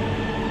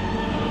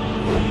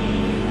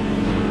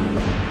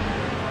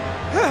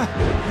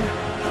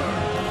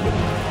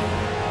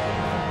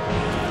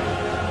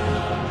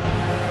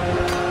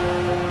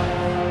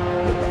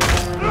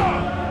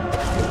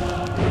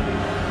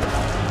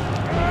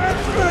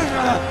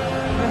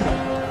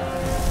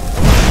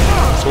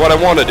 So what I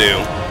want to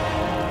do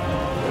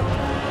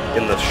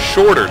in the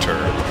shorter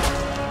term,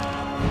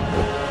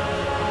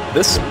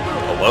 this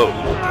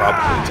alone will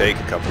probably take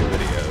a couple of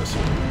videos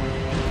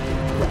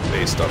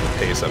based on the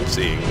pace I'm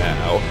seeing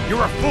now.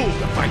 You're a fool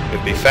to fight.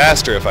 It'd be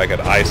faster if I could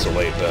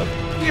isolate them.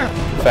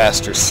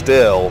 Faster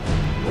still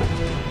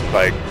if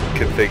I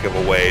could think of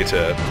a way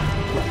to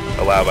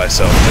allow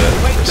myself to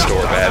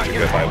restore magic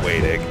if I'm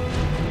waiting.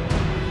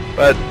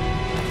 But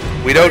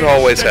we don't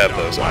always have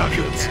those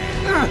options.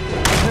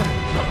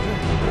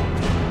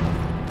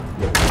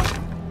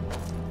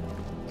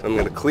 So I'm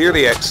going to clear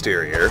the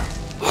exterior.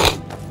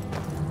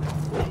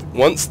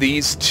 Once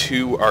these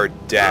 2 are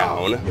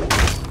down,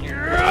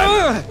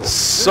 I'm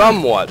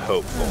somewhat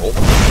hopeful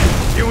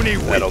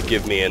that'll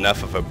give me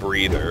enough of a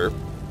breather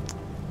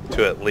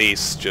to at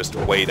least just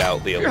wait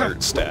out the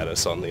alert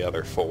status on the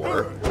other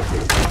 4.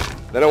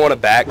 Then I want to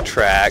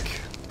backtrack.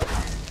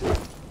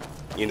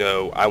 You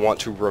know, I want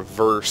to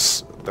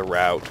reverse the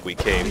route we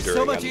came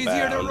during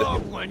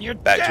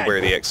Unbound, back to where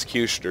the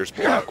Executioner's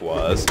block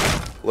was.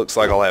 Looks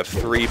like I'll have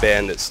 3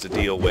 bandits to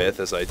deal with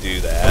as I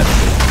do that,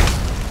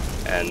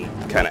 and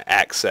kind of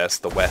access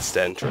the west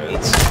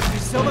entrance.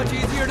 It's so much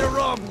easier to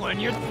rob when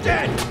you're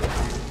dead.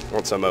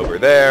 Once I'm over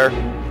there,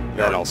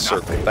 then I'll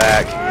circle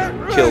back,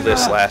 kill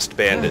this last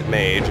bandit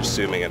mage,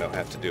 assuming I don't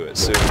have to do it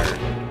sooner.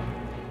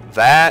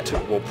 That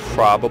will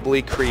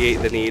probably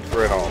create the need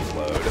for an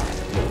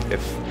offload,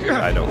 if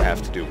I don't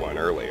have to do one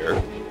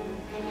earlier.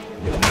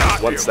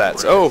 Once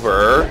that's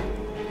over,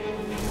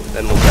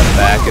 then we'll come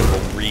back and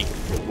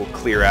we'll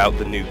clear out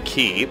the new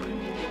keep.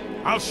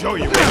 I'll show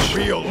you what's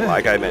real.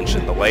 Like I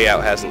mentioned, the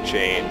layout hasn't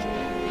changed,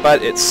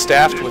 but it's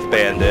staffed with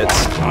bandits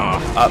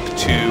up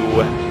to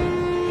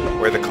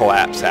where the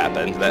collapse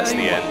happened. That's the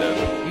end of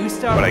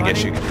what I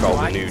guess you could call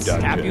the new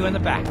dungeon. Stab you in the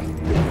back.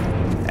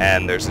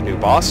 And there's a new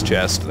boss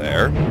chest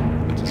there,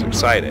 which is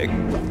exciting.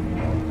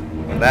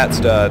 When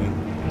that's done,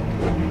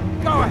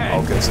 Go ahead.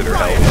 I'll consider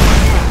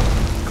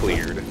Helgen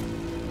cleared,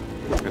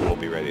 and we'll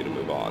be ready to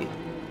move on.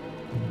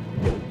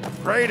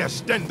 Pray to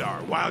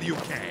Stendar while you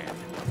can.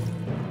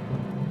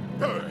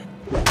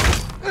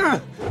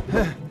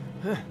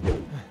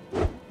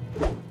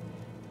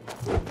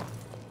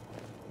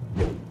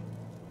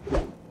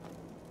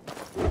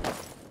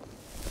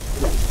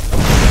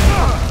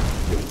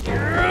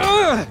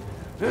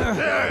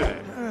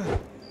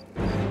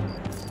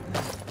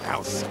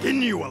 I'll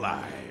skin you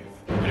alive.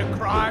 You gonna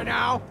cry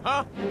now,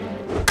 huh?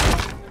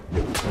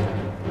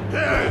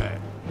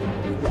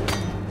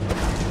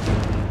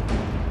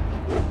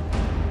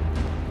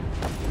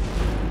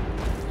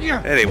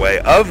 Anyway,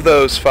 of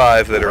those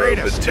 5 that are Pray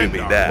to open to me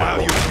Stendar now,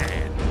 while you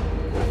can.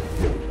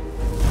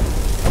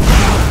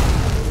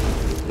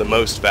 the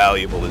most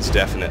valuable is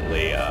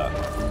definitely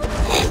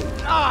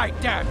I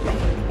damn you.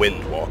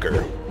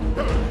 Windwalker.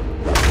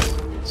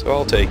 So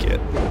I'll take it.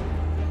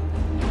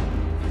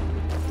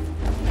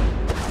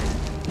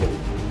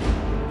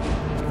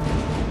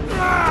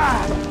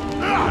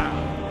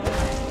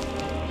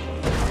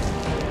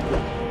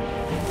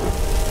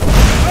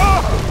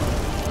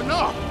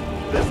 Enough!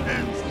 This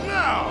ends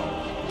now!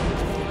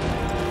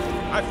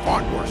 I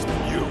fought worse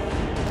than you.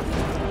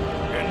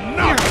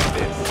 Enough of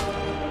this!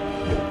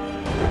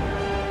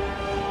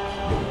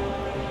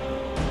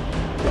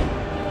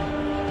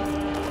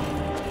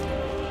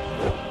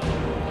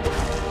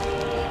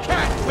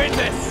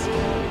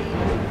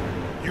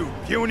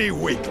 puny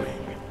weakling.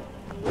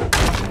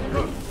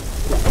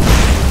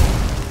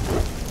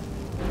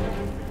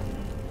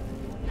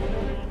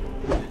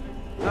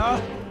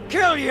 I'll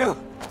kill you!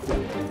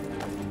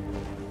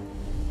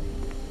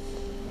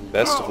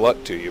 Best of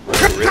luck to you, bro.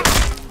 Really.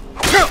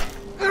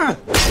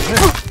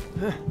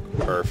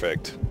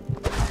 Perfect.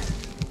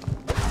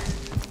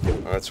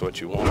 That's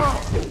what you want.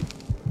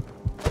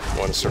 You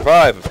want to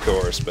survive, of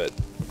course, but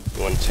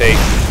you want to take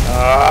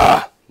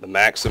the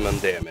maximum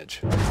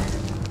damage.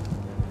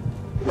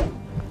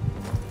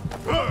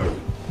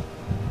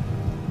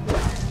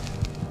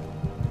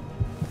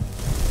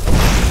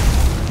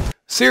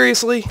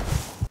 Seriously?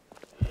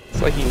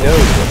 It's like he knows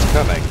what's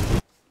coming.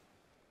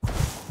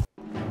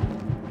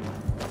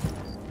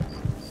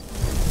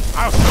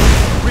 I'll show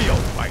you a real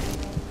fight.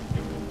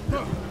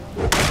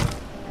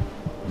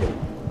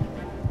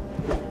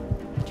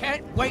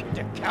 Can't wait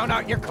to count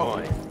out your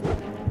coin.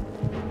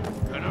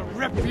 Gonna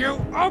rip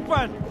you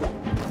open!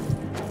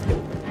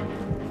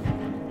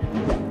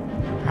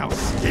 I'll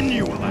skin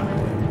you alive.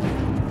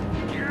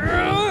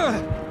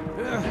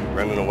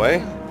 Running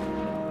away?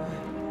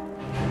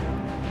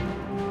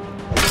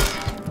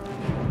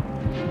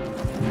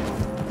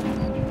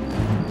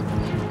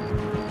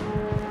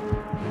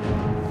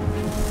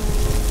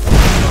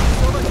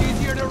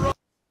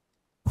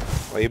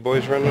 Why are you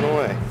boys running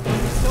away?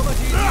 So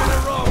much easier to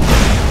roll.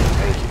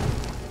 Thank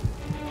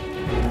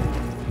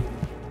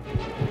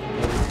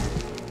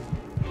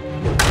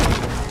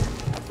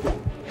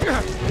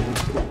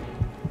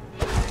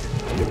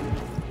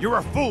you. You're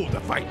a fool to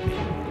fight me.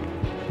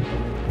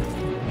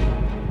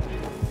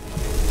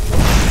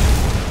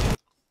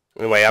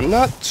 Anyway, I'm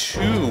not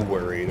too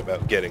worried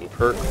about getting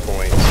perk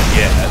points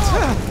yet.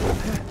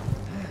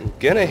 I'm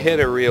gonna hit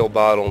a real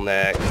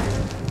bottleneck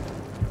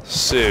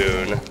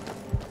soon.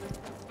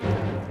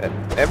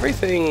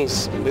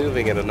 Everything's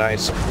moving at a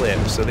nice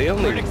clip, so the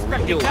only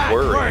real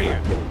worry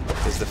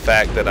is the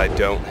fact that I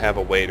don't have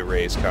a way to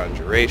raise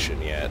Conjuration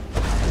yet.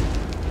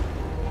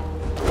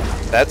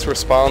 That's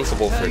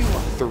responsible for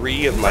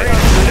 3 of my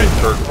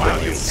perk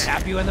points,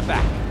 Stab you in the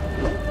back.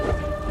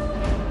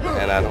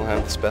 and I don't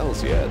have the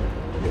spells yet.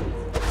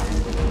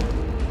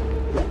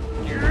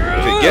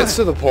 If it gets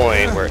to the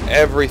point where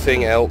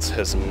everything else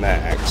has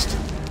maxed,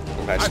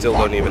 and I still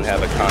don't even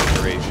have a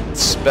Conjuration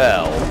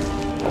spell,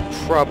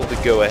 I'll probably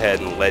go ahead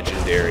and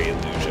Legendary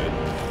Illusion,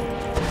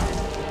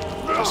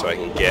 just so I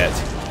can get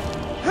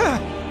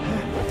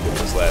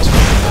those last few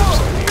perks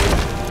I need.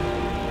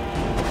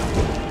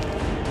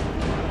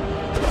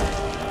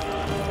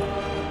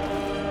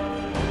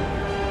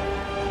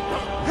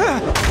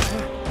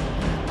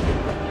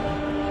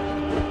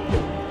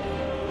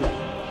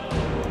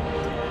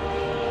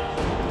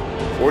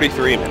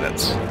 "43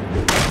 minutes.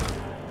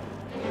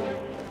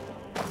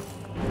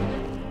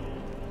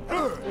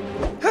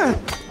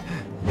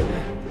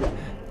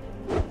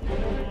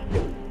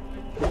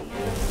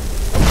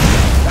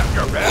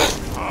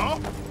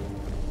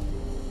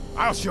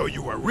 I'll show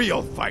you a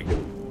real fight.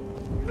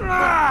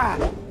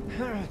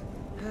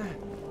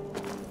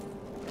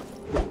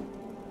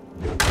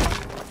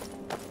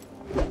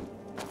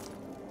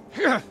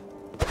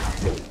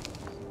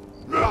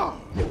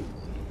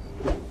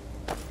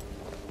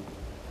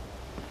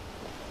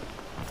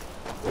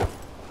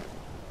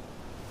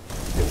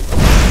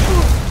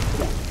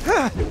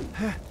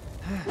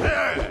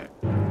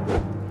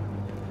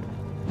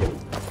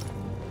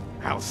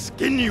 I'll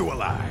skin you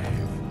alive.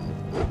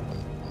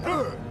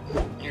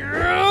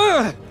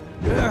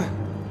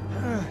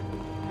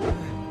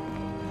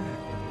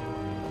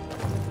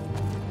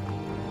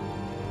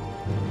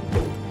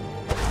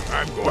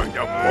 I'm going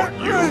to put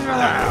you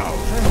down.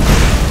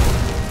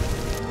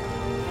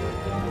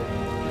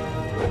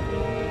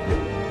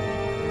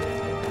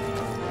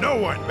 No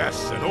one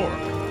bests an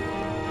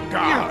orc.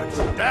 Gods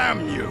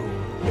damn you.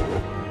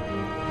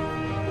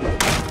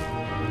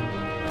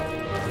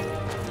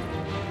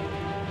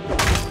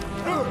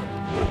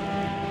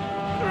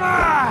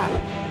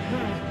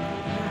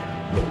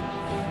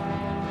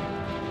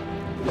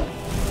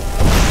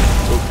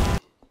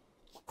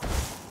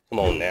 Come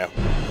on now.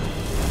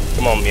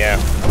 Come on, meow.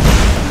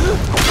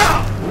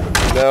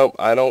 Nope,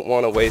 I don't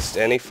want to waste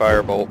any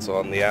firebolts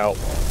on the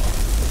outlaw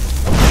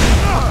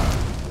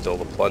until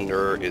the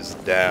plunderer is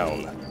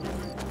down.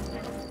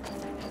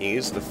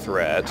 He's the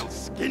threat. I'll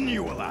skin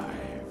you alive.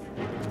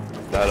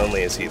 Not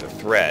only is he the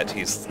threat,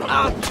 he's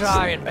I'll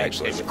try and make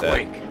actually this with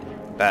that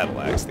quick. battle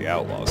axe, the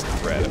outlaw's the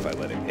threat if I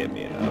let him hit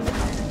me enough.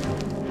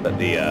 But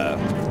the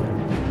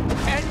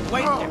Can't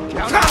wait to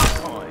count out the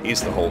coin.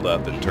 he's the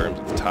holdup in terms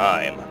of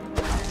time.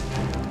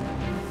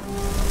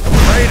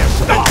 Try to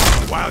stop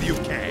while you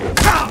can.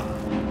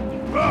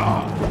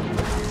 Yeah,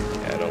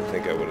 I don't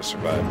think I would have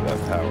survived that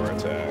power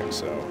attack,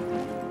 so.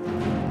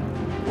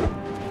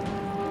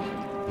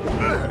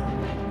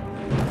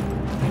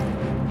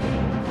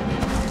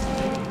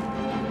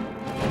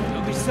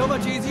 It'll be so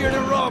much easier to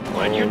rob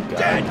when you're God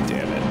dead.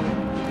 damn it.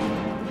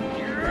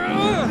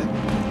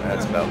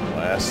 That's about the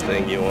last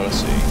thing you want to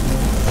see.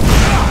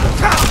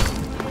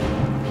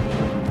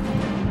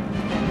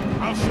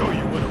 I'll show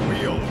you what a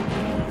real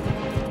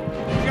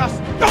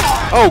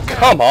Oh,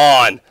 come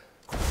on!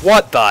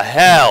 What the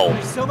hell?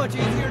 It's so much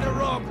easier to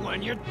rob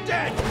when you're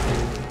dead.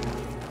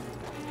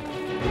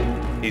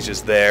 He's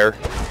just there,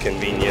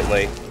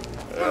 conveniently.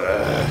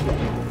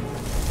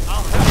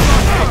 I'll have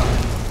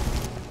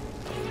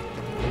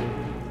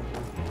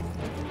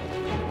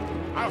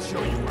I'll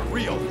show you a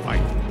real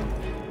fight.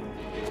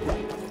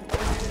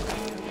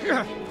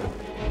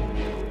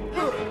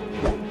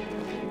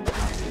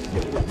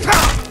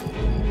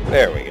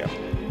 There we go.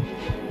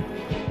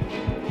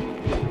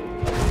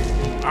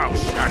 I'll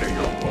shatter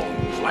your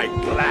bones like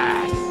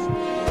glass.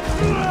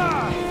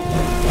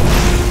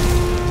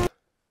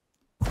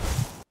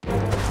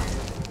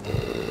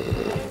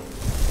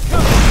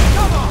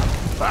 Come on!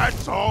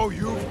 That's all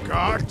you've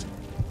got?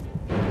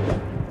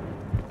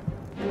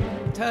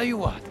 Tell you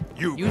what.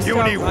 You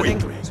start puny running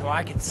weakling. so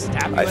I can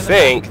stab you I in the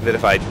think that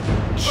if I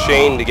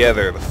chain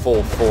together the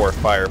full 4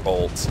 fire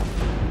bolts,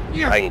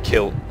 I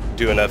can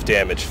do enough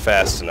damage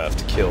fast enough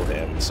to kill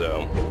him,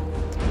 so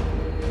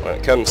when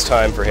it comes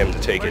time for him to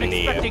take a Weren't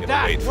knee, I'm expecting gonna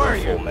that, wait for were a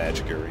you? full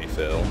magicka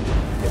refill.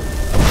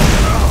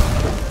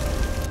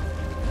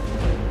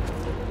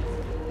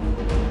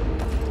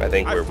 I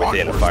think I we're fought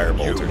within a worse fire than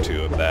bolt you. or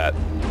 2 of that.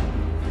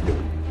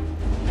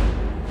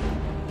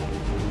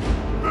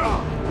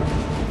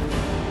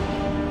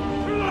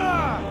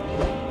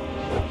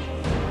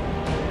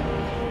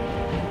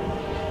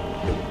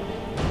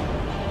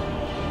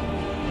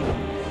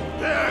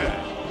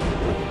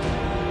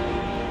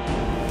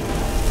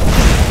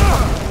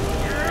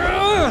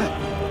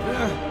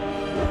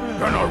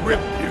 Gonna rip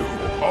you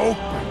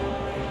open.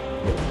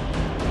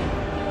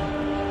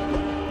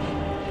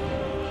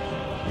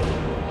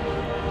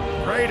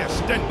 Pray to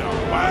Stendo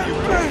while you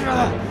can.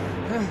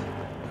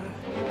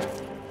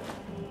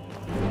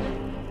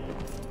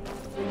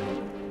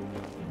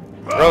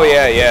 Oh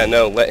yeah,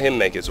 no, let him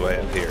make his way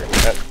up here.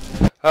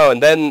 Oh,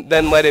 and then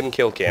let him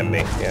kill cam me.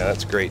 Yeah,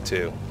 that's great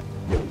too.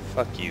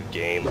 Fuck you,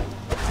 game.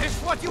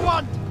 This what you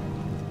want?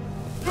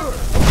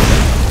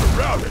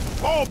 Surrounded.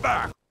 Fall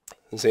back.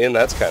 See, and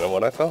that's kind of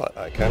what I thought.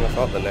 I kind of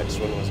thought the next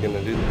one was going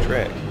to do the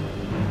trick.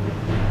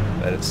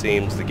 But it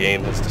seems the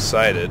game has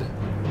decided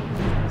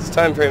it's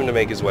time for him to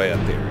make his way up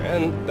here.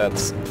 And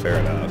that's fair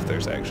enough.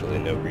 There's actually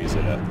no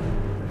reason a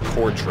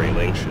torch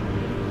railing should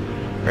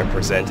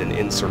represent an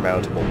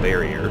insurmountable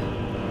barrier.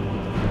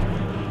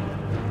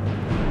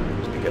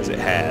 Just because it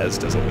has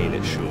doesn't mean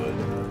it should.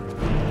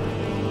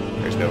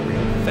 There's no real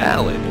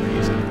valid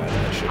reason why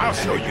that should I'll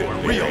have show a you good a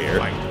real barrier.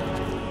 fight.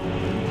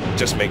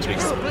 Just makes me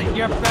Split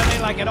your belly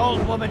like an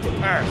old woman's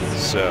purse.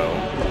 So,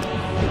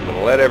 I'm going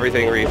to let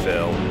everything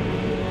refill,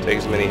 take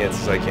as many hits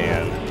as I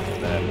can,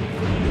 and then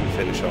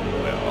finish all the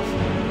way off.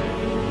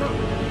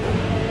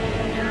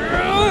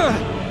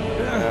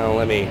 Now,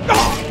 let me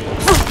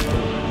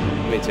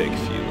take a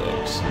few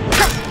looks.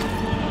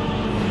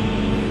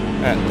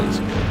 That looks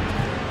good.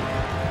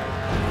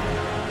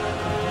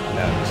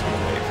 Now I'm just going to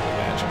wait for the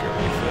magicka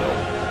refill.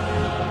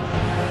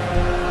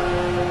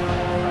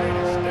 Pray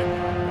to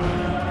Stendo.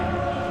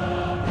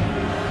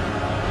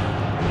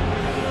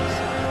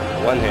 On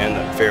the one hand,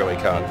 I'm fairly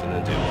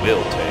confident it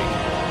will take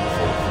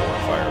full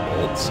 4 fire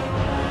bolts.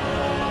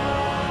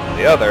 On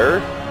the other,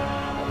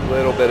 a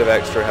little bit of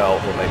extra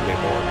help will make me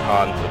more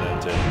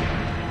confident in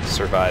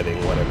surviving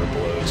whatever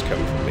blows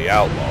come from the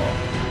outlaw.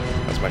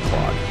 That's my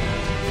clock.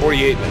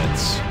 48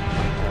 minutes.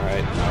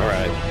 Alright,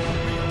 alright.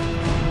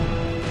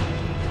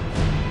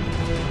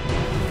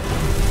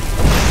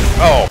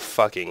 Oh,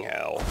 fucking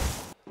hell.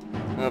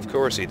 Of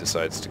course he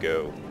decides to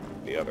go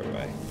the other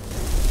way.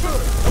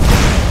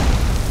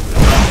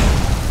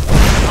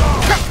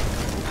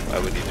 Why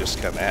would he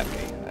just come at me?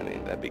 I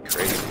mean, that'd be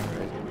crazy,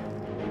 right?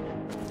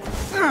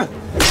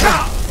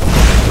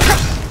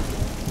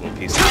 Little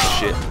piece of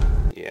shit.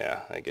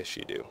 Yeah, I guess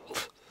you do.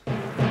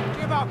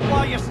 Give up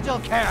while you still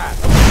can.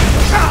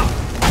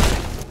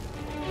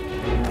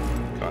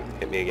 Come on,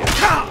 hit me again.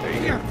 There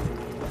you go.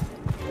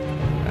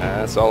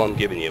 That's all I'm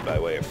giving you by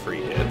way of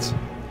free hits.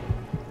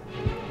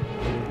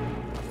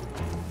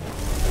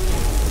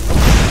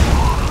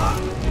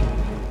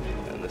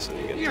 And this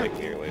isn't going to take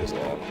nearly as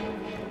long.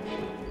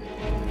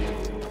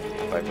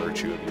 By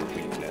virtue of your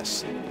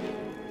weakness.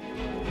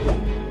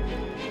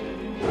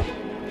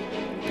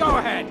 Go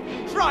ahead.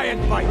 Try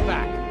and fight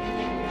back.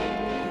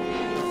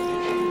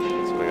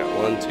 So we got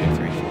 1, 2,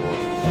 3, 4,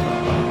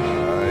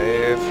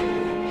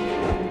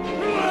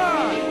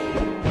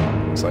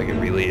 5. Looks like it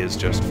really is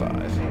just 5.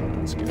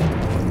 That's good.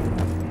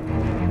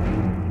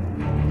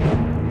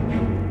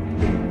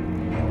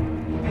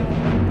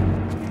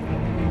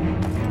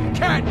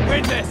 Can't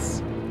win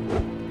this.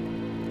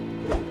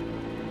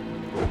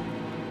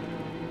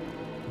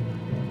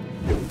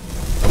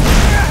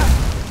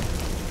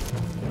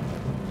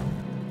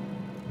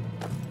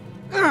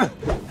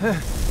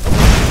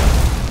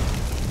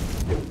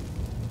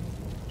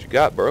 What you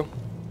got, bro?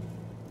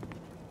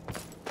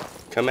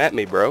 Come at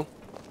me, bro.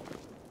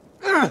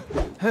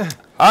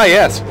 Ah,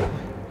 yes.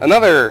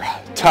 Another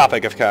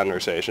topic of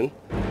conversation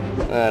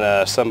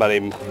that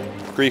somebody,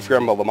 Grief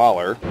Grumble the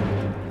Mauler,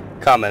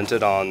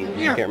 commented on,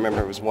 I can't remember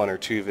if it was 1 or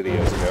 2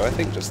 videos ago, I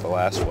think just the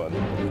last one.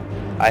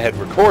 I had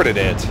recorded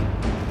it,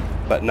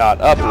 but not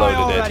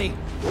uploaded it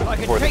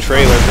before the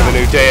trailer for the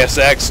new Deus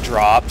Ex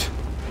dropped.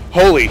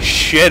 Holy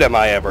shit, am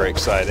I ever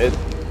excited.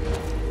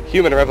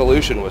 Human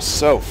Revolution was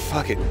so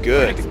fucking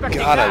good.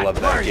 God, I love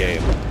that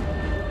game.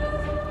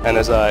 And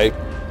as I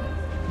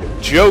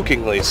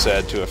jokingly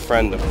said to a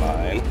friend of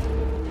mine,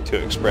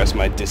 to express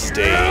my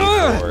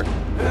disdain for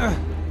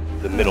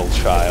the middle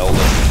child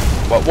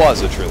of what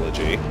was a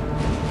trilogy,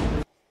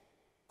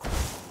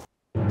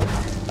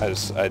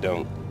 I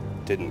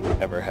didn't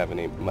ever have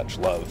any much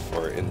love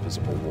for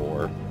Invisible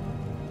War,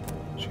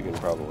 as you can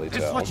probably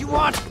tell. This what you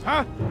want,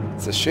 huh?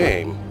 It's a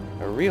shame,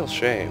 a real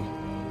shame,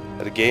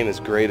 that a game as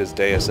great as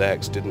Deus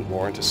Ex didn't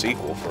warrant a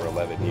sequel for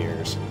 11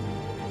 years.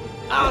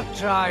 I'll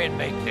try and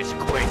make this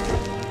quick.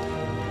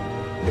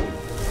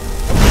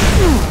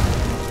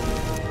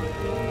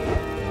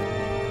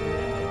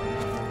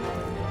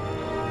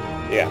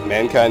 Yeah,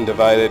 Mankind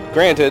Divided.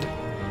 Granted,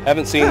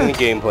 haven't seen any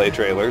gameplay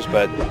trailers,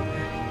 but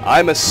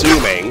I'm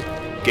assuming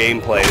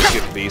gameplay is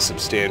going to be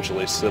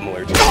substantially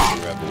similar to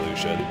Human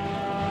Revolution.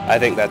 I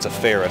think that's a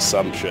fair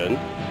assumption,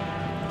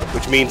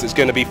 which means it's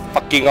going to be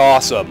fucking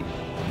awesome.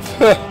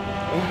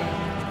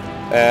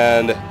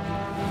 And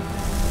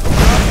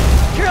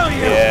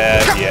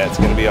yeah, it's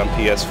going to be on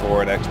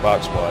PS4 and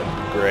Xbox One.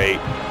 Great.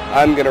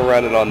 I'm going to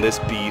run it on this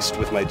beast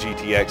with my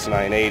GTX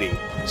 980,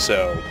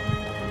 so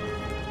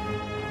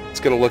it's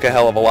going to look a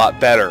hell of a lot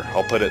better,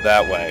 I'll put it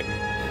that way.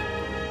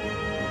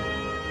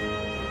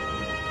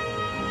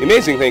 The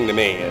amazing thing to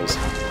me is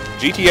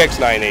GTX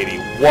 980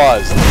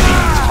 was the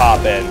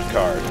top-end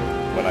card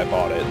when I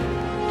bought it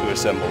to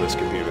assemble this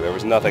computer. There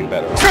was nothing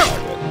better on the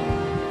market.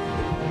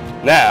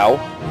 Now,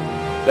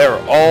 there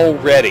are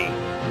already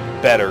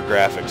better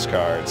graphics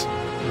cards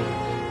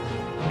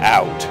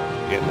out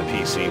in the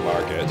PC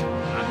market.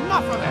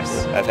 Enough of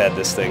this! I've had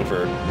this thing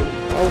for,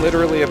 oh,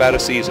 literally about a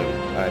season.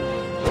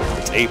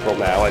 It's April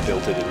now, I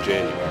built it in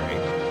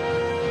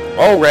January.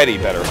 Already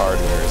better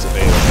hardware is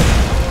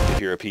available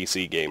if you're a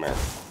PC gamer.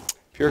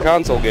 If you're a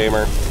console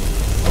gamer,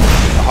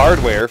 the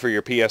hardware for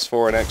your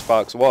PS4 and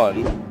Xbox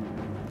One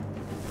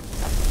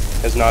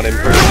has not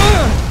improved,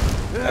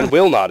 and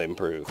will not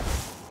improve.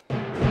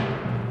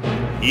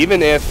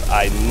 Even if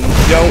I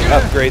don't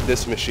upgrade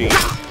this machine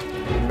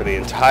for the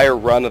entire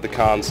run of the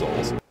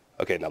consoles.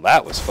 Okay, now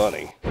that was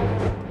funny.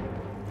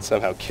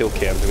 Somehow kill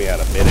cammed me out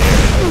of midair.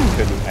 I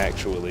couldn't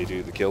actually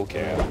do the kill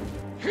cam.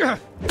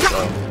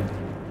 So,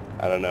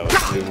 I don't know, it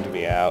zoomed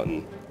me out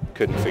and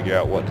couldn't figure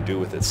out what to do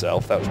with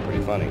itself. That was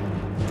pretty funny.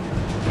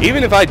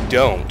 Even if I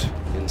don't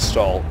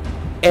install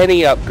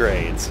any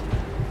upgrades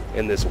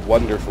in this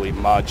wonderfully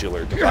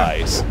modular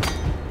device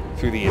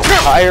through the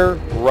entire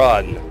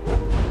run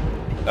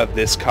of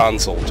this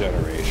console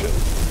generation,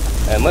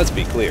 and let's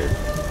be clear,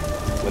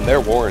 when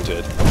they're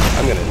warranted,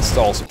 I'm gonna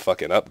install some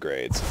fucking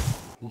upgrades.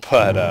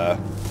 But,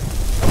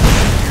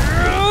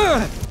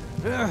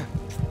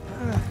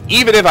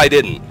 even if I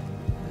didn't,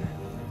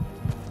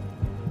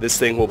 this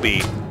thing will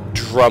be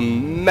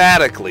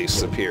dramatically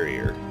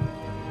superior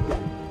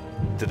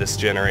to this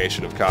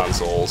generation of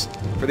consoles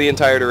for the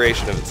entire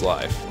duration of its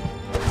life.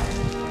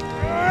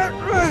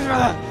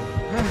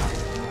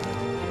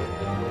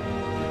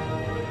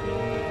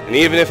 And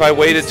even if I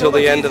waited till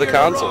the end of the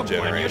console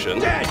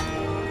generation,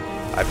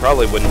 I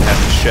probably wouldn't have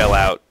to shell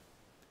out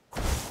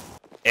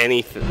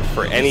anything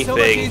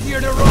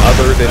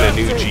other than a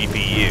new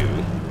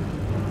GPU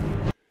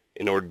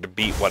in order to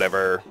beat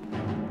whatever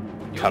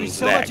comes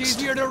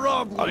next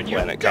on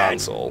Planet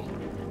Console.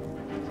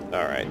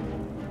 Alright.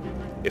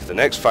 If the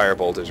next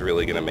Firebolt is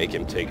really going to make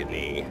him take a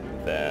knee,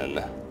 then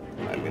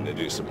I'm going to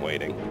do some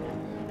waiting.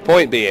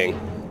 Point being,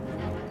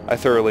 I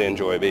thoroughly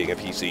enjoy being a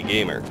PC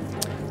gamer.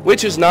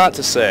 Which is not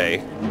to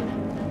say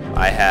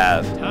I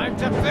have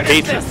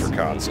hatred for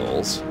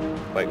consoles,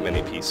 like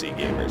many PC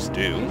gamers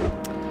do.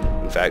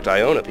 In fact,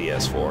 I own a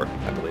PS4.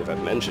 I believe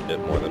I've mentioned it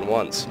more than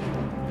once.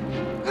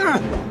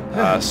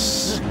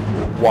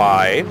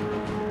 Why?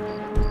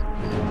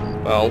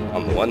 Well,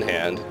 on the one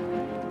hand,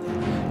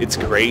 it's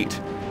great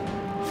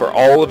for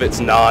all of its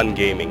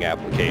non-gaming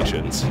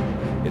applications.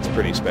 It's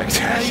pretty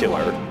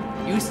spectacular.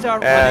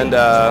 And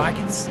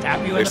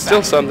there's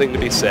still something to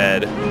be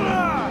said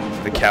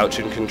for the couch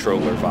and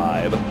controller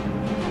vibe.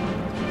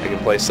 I can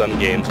play some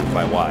games with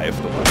my wife,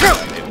 the one that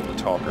I'm able to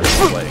talk her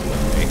into playing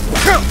with me.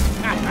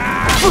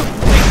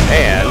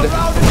 And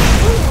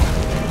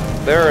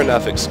there are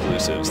enough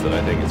exclusives that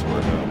I think it's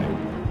worth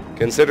owning.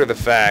 Consider the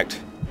fact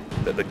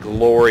that the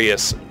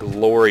glorious,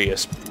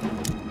 glorious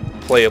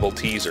playable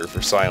teaser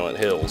for Silent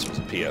Hills was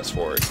a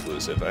PS4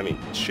 exclusive. I mean,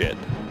 shit.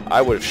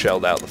 I would have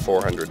shelled out the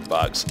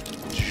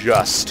 $400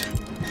 just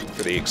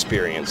for the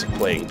experience of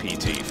playing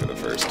PT for the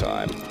first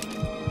time.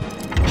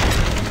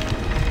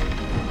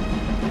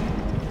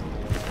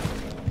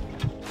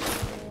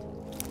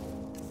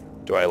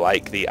 Do I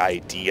like the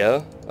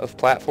idea of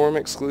platform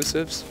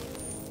exclusives?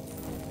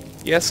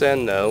 Yes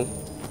and no.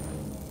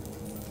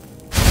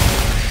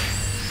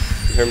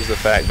 In terms of the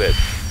fact that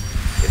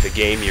if a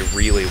game you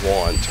really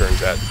want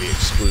turns out to be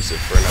exclusive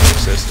for another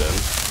system,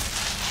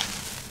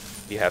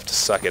 you have to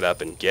suck it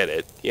up and get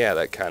it. Yeah,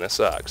 that kind of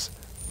sucks.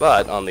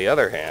 But, on the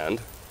other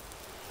hand,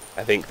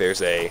 I think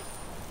there's a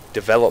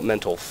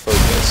developmental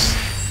focus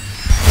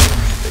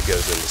that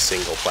goes into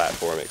single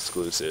platform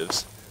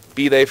exclusives,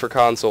 be they for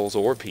consoles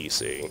or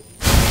PC.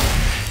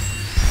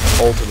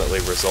 Ultimately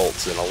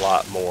results in a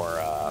lot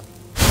more,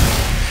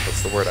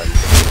 what's the word I'm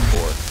looking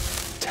for?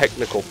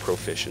 Technical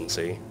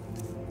proficiency,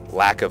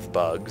 lack of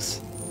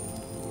bugs,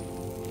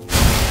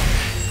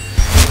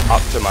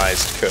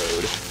 optimized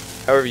code,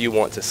 however you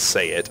want to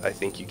say it. I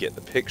think you get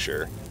the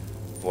picture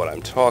of what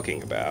I'm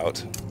talking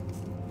about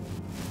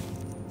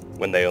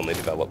when they only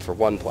develop for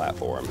one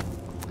platform.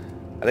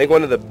 I think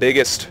one of the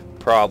biggest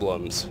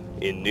problems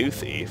in New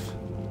Thief,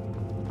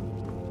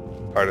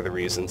 part of the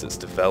reasons it's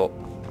developed,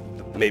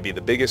 maybe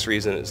the biggest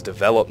reason its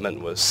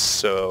development was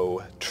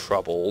so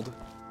troubled,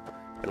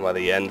 and why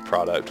the end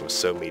product was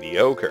so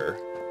mediocre,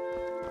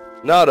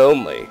 not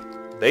only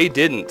they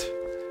didn't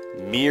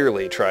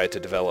merely try to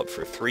develop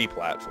for 3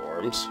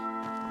 platforms,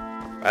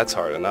 that's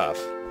hard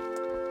enough,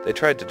 they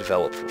tried to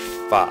develop for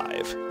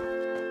 5.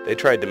 They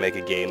tried to make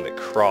a game that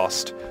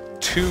crossed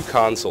 2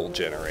 console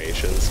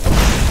generations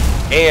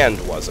and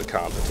was a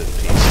competent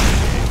PC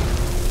game.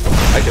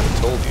 I could have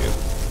told you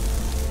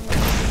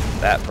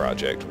that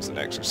project was an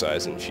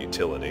exercise in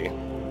futility.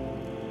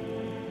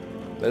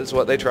 That is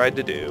what they tried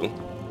to do,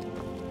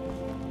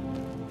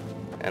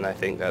 and I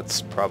think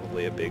that's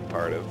probably a big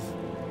part of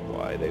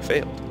why they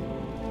failed.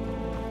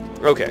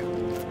 Okay,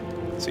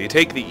 so you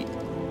take the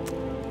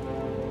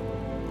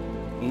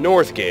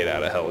north gate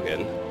out of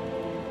Helgen,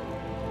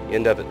 you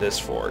end up at this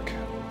fork.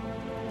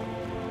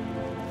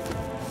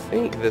 I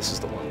think this is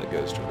the one that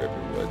goes to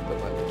Riverwood, but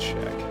let me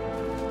check.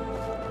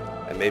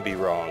 I may be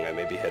wrong, I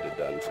may be headed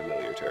to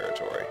unfamiliar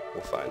territory.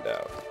 We'll find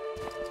out.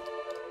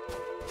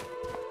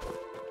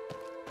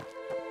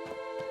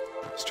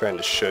 Just trying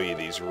to show you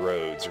these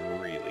roads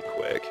really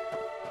quick.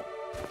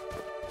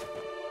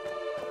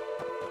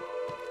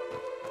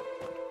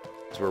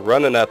 So we're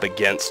running up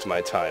against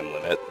my time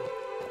limit.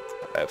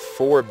 I have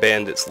 4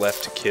 bandits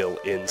left to kill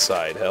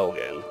inside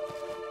Helgen.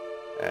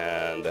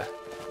 And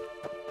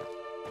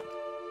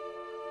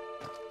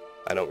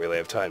I don't really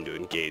have time to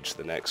engage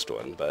the next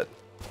one, but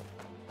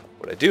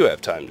what I do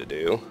have time to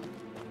do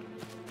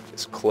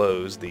is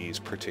close these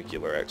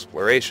particular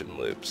exploration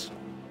loops.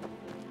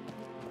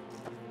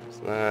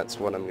 So that's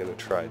what I'm going to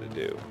try to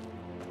do.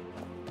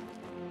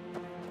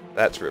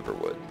 That's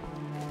Riverwood.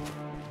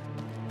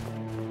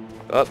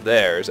 Up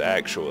there is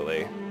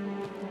actually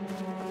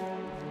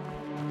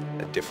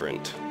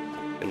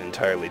an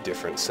entirely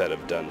different set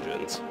of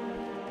dungeons.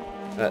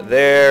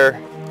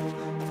 There,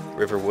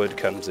 Riverwood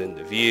comes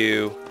into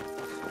view.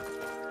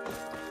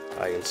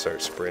 I can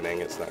start sprinting,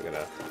 it's not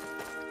gonna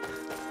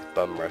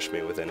bum rush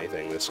me with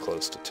anything this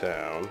close to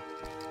town.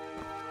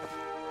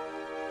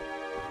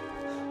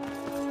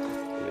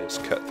 Let me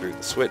just cut through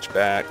the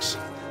switchbacks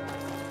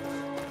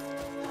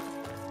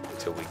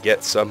until we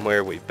get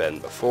somewhere we've been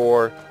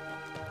before,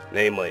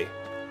 namely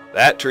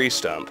that tree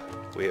stump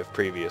we have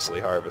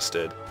previously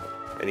harvested,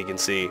 and you can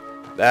see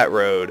that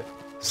road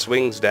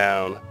swings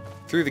down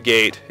through the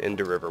gate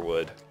into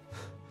Riverwood,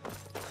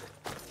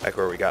 back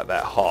where we got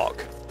that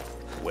hawk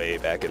way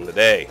back in the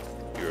day.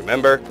 You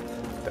remember?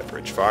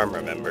 Pepperidge Farm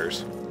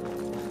remembers.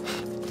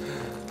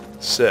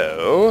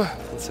 So,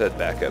 let's head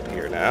back up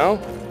here now.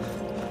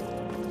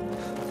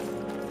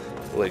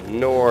 We'll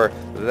ignore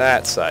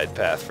that side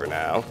path for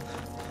now,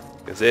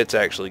 because it's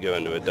actually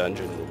going to a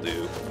dungeon we'll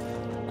do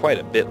quite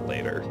a bit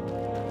later.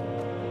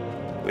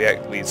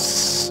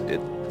 It's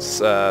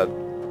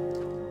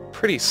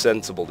pretty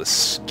sensible to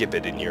skip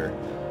it in your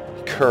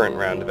current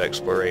round of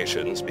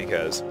explorations,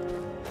 because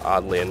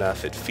oddly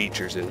enough it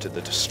features into the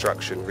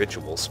Destruction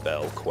Ritual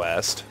spell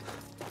quest.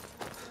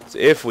 So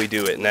if we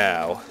do it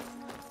now,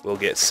 we'll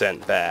get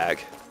sent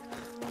back,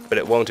 but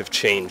it won't have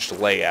changed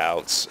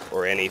layouts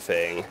or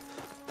anything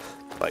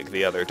like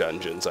the other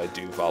dungeons I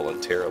do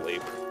voluntarily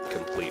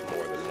complete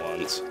more than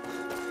once.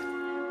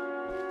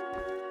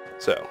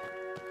 So,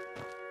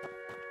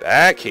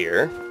 back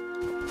here,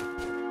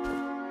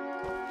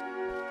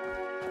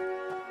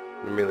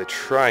 what I'm really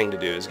trying to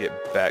do is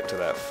get back to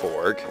that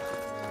fork.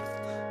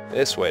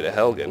 This way to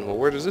Helgen. Well,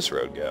 where does this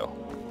road go?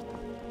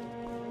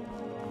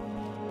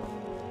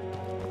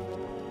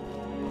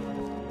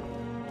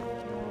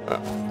 Oh.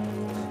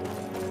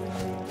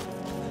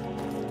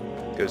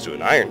 Goes to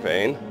an iron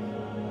vein.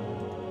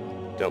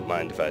 Don't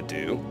mind if I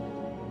do.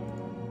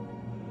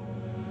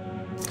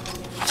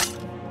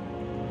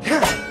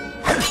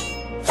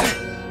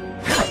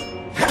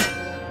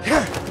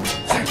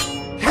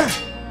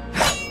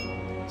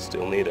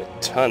 Still need a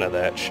ton of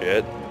that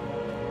shit.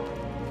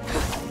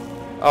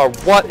 Oh,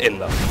 what in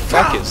the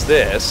fuck is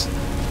this?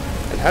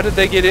 And how did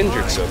they get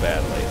injured so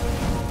badly?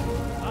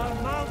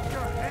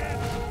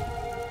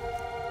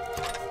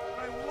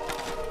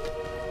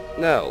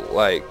 No,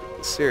 like,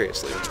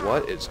 seriously,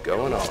 what is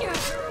going on?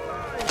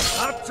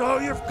 That's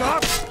all you've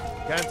got?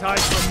 Can't hide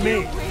from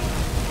me.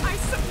 I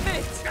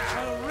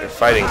They're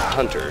fighting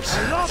hunters.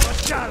 Love a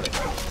challenge.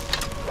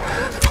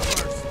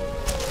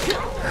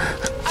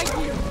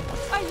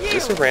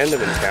 Is this a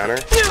random encounter?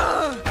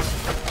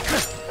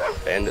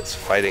 Bandits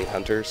fighting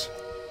hunters?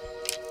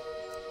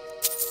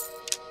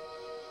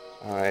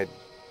 I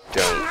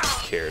don't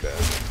care to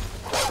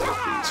fight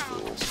these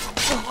fools.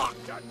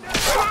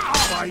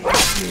 Fight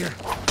here.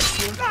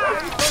 You'll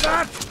pay for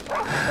that.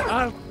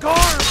 I'll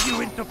carve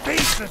you into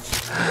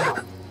pieces.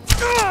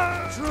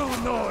 True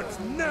Nords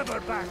never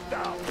back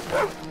down.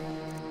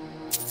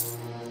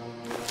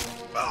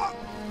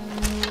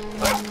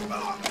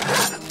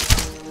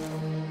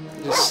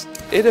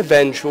 It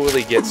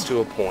eventually gets to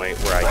a point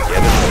where I get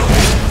it.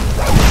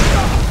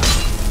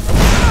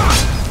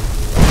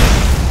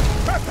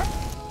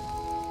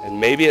 And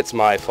maybe it's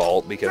my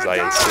fault because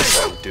I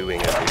insist on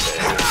doing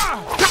everything.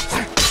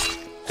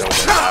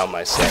 Don't allow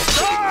myself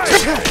to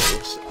ignore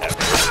things ever.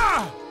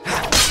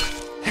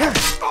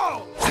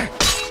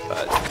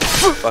 But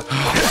fuck you,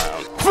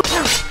 clown.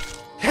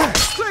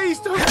 Please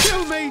don't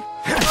kill me!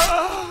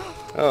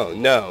 Oh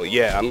no,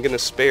 yeah, I'm gonna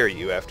spare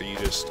you after you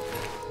just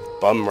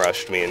bum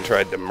rushed me and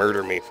tried to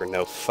murder me for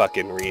no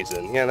fucking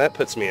reason. Yeah, that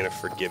puts me in a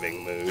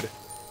forgiving mood.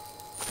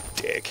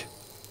 Dick.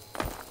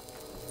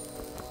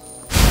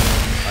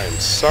 I am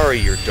sorry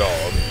your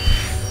dog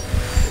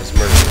was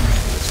murdered,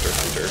 Mr.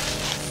 Hunter.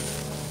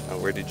 Oh,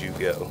 where did you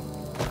go?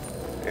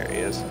 There he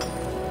is.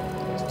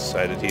 He's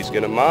decided he's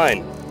gonna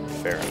mine.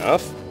 Fair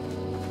enough.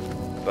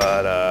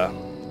 But,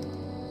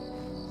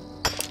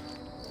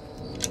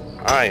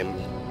 I am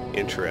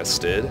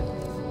interested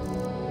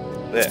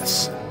in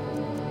this.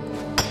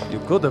 You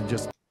could have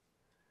just...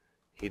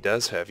 He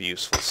does have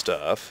useful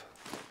stuff.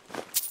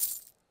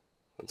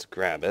 Let's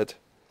grab it.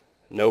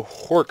 No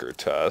Horker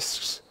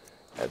tusks.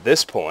 At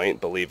this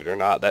point, believe it or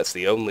not, that's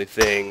the only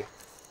thing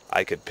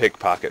I could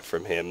pickpocket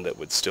from him that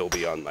would still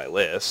be on my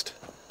list.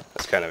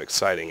 That's kind of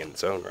exciting in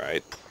its own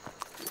right.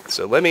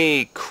 So let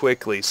me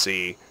quickly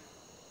see.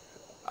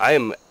 I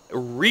am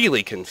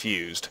really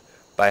confused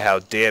by how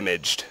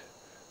damaged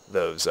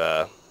those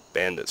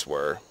bandits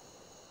were.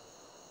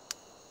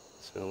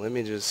 So let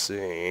me just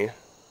see.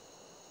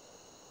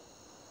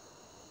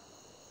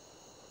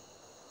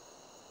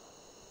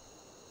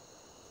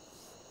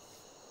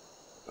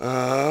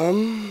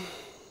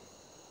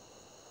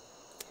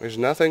 There's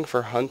nothing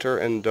for hunter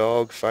and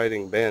dog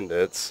fighting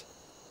bandits.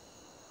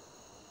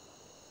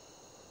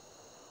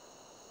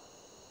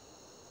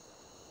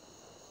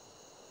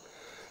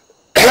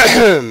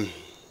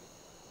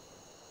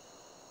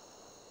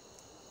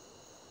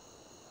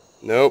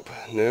 Nope,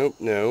 nope,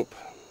 nope,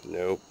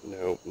 nope,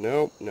 nope,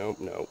 nope, nope,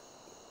 nope.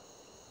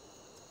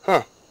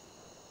 Huh.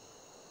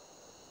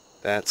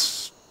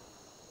 That's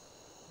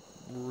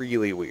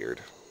really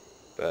weird,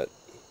 but...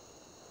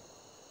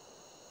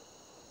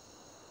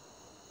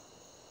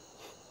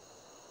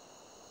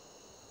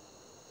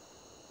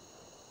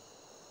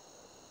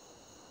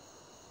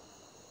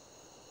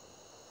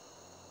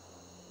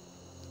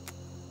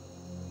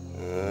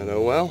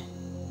 oh well.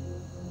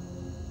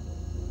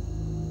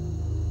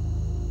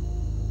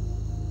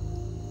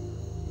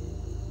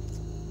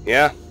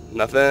 Yeah,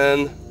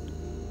 nothing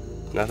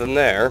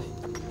there.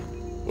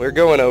 We're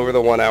going over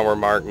the 1 hour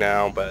mark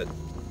now, but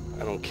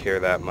I don't care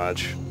that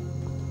much.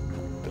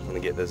 Just want to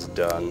get this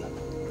done,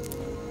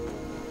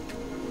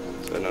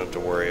 so I don't have to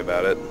worry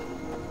about it.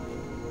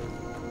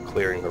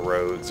 Clearing the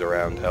roads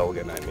around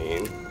Helgen, I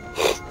mean.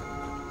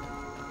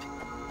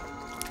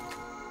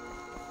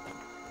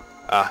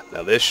 Ah,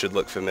 now this should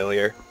look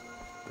familiar.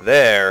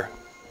 There,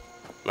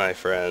 my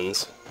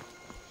friends,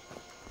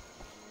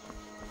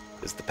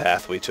 is the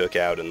path we took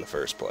out in the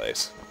first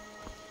place.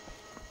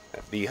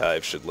 That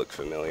beehive should look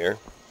familiar.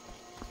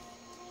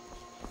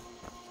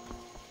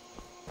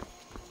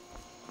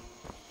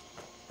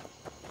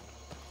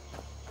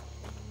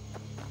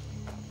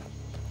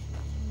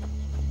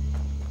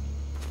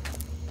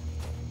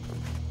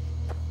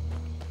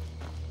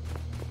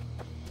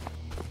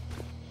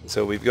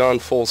 So we've gone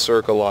full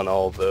circle on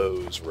all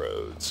those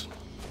roads.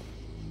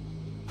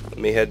 Let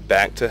me head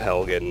back to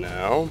Helgen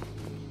now.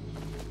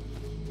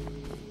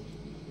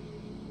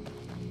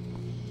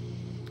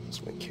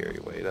 What's my carry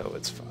weight? Oh,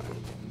 it's fine.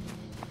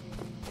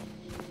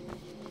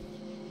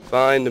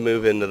 Fine to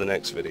move into the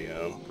next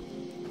video.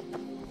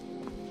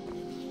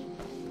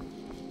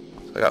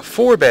 So I got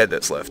 4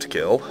 bandits left to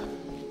kill.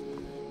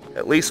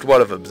 At least one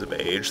of them's of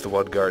age, the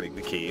one guarding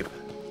the keep.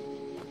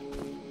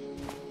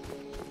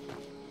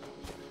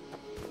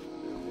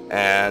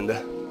 And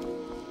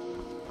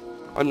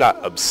I'm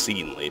not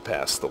obscenely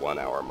past the 1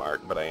 hour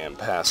mark, but I am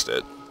past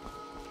it.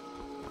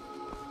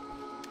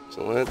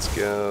 So let's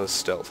go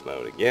stealth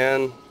mode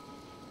again.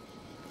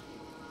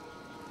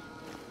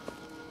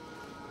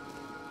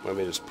 Let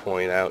me just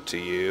point out to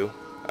you.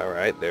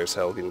 Alright, there's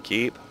Helgen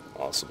Keep.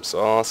 Awesome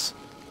sauce.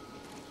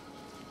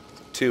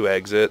 2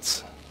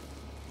 exits.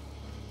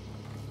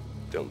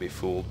 Don't be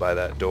fooled by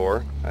that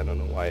door. I don't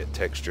know why it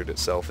textured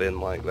itself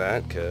in like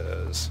that,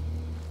 because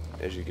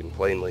as you can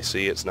plainly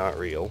see, it's not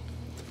real.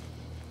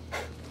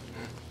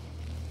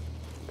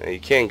 Now, you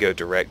can go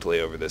directly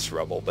over this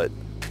rubble, but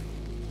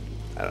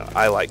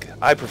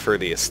I prefer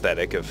the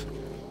aesthetic of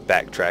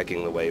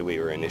backtracking the way we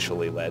were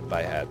initially led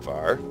by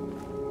Hadvar.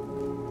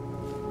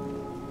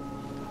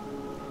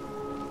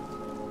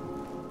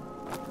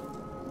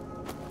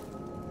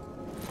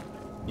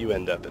 You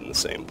end up in the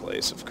same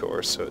place, of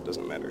course, so it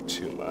doesn't matter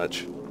too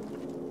much.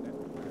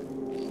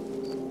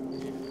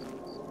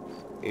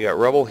 You got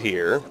rubble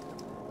here.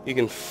 You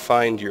can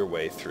find your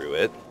way through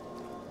it.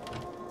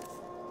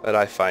 But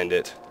I find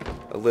it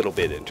a little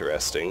bit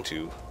interesting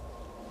to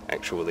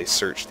actually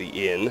search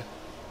the inn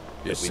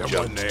that we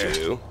jumped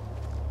to.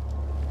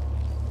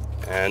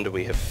 And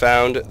we have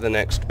found the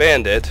next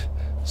bandit,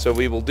 so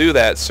we will do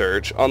that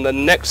search on the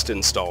next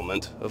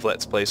installment of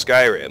Let's Play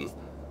Skyrim.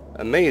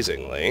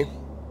 Amazingly,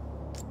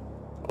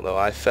 although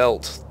I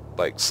felt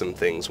like some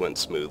things went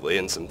smoothly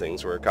and some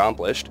things were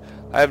accomplished,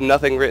 I have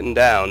nothing written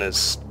down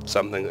as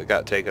something that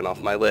got taken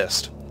off my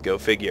list. Go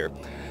figure.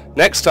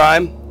 Next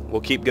time,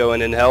 we'll keep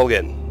going in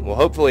Helgen. We'll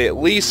hopefully at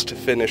least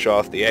finish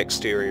off the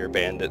exterior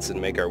bandits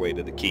and make our way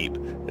to the keep.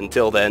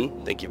 Until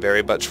then, thank you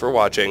very much for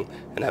watching,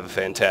 and have a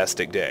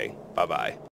fantastic day. Bye-bye.